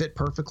seem to fit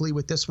perfectly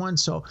with this one,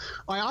 so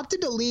I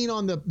opted to lean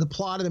on the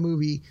plot of the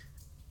movie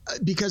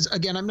because,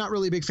 again, I'm not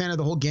really a big fan of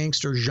the whole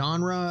gangster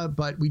genre,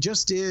 but we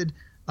just did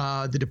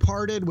The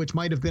Departed, which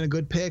might have been a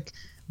good pick.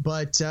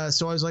 But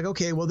so I was like,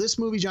 okay, well, this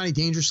movie, Johnny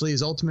Dangerously,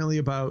 is ultimately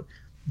about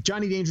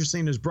Johnny Dangerously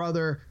and his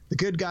brother, the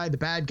good guy, the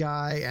bad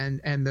guy,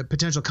 and the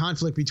potential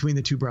conflict between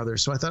the two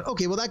brothers. So I thought,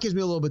 okay, well, that gives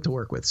me a little bit to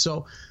work with.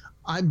 So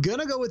I'm going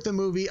to go with the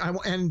movie.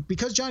 And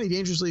because Johnny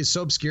Dangerously is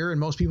so obscure and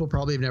most people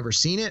probably have never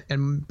seen it,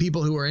 and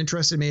people who are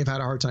interested may have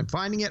had a hard time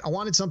finding it, I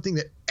wanted something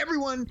that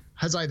everyone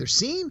has either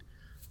seen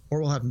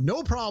or will have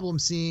no problem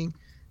seeing.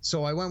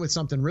 So I went with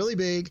something really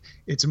big.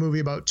 It's a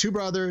movie about two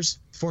brothers,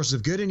 forces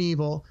of good and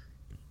evil,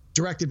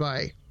 directed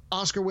by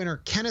Oscar winner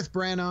Kenneth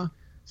Branagh,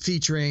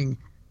 featuring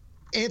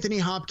Anthony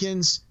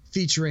Hopkins,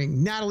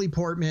 featuring Natalie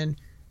Portman,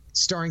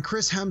 starring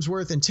Chris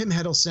Hemsworth and Tim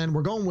Hiddleston.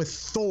 We're going with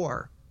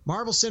Thor,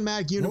 Marvel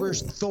Cinematic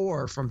Universe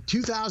Thor from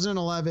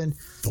 2011.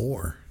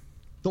 Thor.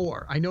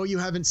 I know you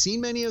haven't seen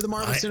many of the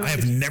Marvel Cinematic I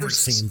have never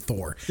seen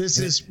Thor.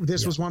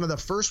 This was one of the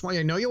first ones.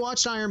 I know you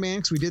watched Iron Man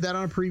because we did that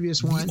on a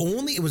previous one.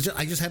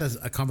 I just had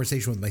a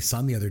conversation with my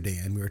son the other day,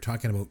 and we were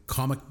talking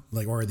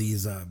about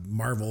these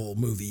Marvel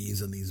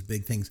movies and these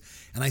big things.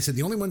 And I said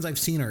the only ones I've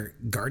seen are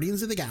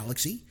Guardians of the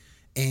Galaxy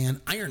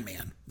and Iron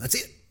Man. That's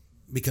it.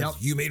 Because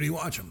you made me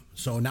watch them.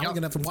 So now I'm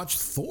gonna have to watch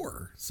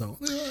Thor. So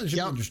it should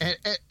be interesting.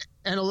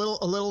 And a little,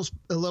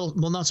 well,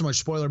 not so much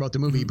spoiler about the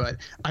movie, but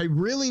I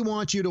really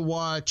want you to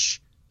watch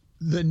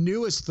the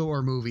newest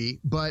Thor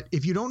movie. But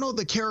if you don't know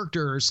the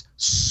characters,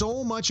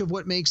 so much of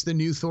what makes the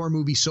new Thor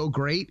movie so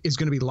great is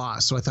going to be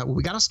lost. So I thought, well,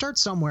 we got to start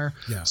somewhere.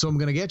 Yeah. So I'm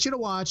going to get you to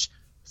watch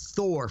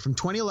Thor from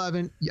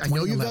 2011. I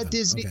know you got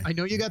Disney. Okay. I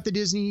know you got the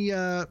Disney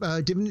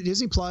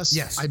Plus.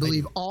 Yes, I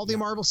believe all the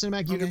Marvel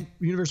Cinematic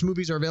Universe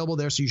movies are available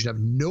there, so you should have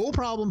no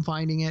problem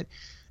finding it.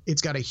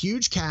 It's got a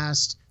huge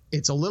cast.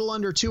 It's a little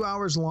under 2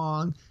 hours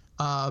long.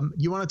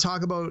 You want to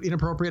talk about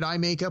inappropriate eye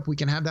makeup? We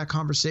can have that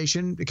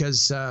conversation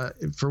because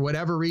for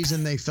whatever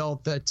reason they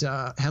felt that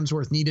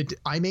Hemsworth needed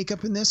eye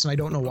makeup in this, and I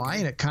don't know why,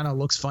 and it kind of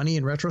looks funny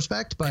in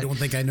retrospect. But I don't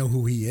think I know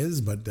who he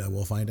is, but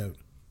we'll find out.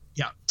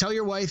 Yeah, tell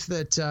your wife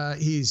that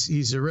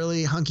he's a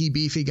really hunky,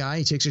 beefy guy.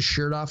 He takes his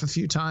shirt off a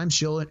few times.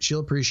 She'll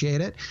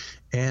appreciate it.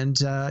 And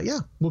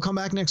we'll come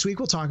back next week.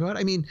 We'll talk about it.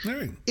 I mean,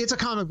 It's a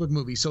comic book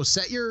movie, so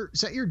set your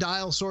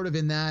dial sort of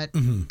in that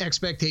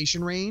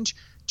expectation range.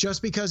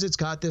 Just because it's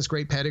got this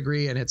great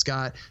pedigree and it's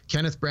got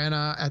Kenneth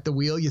Branagh at the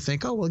wheel, you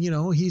think, oh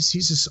well, he's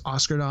this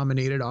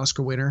Oscar-nominated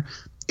Oscar winner.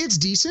 It's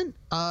decent,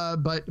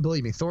 but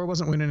believe me, Thor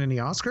wasn't winning any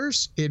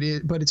Oscars.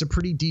 But it's a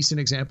pretty decent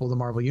example of the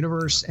Marvel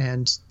Universe,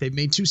 and they've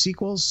made 2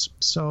 sequels,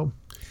 so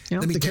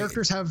the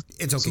characters have.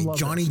 It's okay.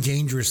 Johnny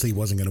Dangerously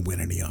wasn't going to win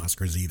any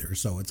Oscars either,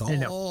 so it's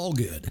all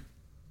good.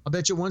 I'll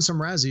bet you won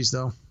some Razzies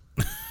though.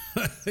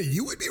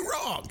 You would be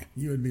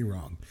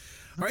wrong.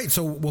 All right,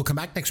 so we'll come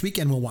back next week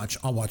and I'll watch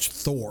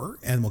Thor,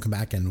 and we'll come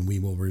back and we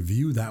will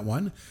review that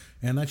one,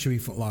 and that should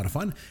be a lot of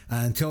fun.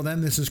 Until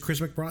then, this is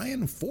Chris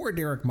McBrien for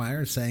Derek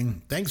Myers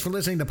saying thanks for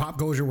listening to Pop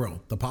Goes Your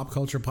World, the pop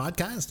culture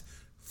podcast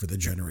for the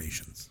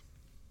generations.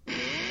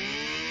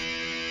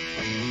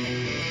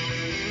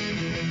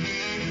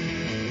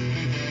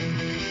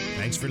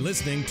 Thanks for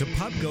listening to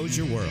Pop Goes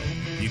Your World.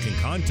 You can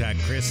contact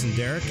Chris and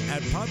Derek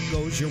at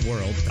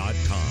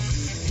popgoesyourworld.com.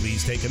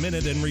 Please take a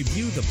minute and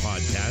review the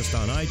podcast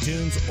on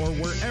iTunes or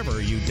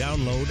wherever you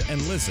download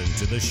and listen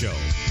to the show.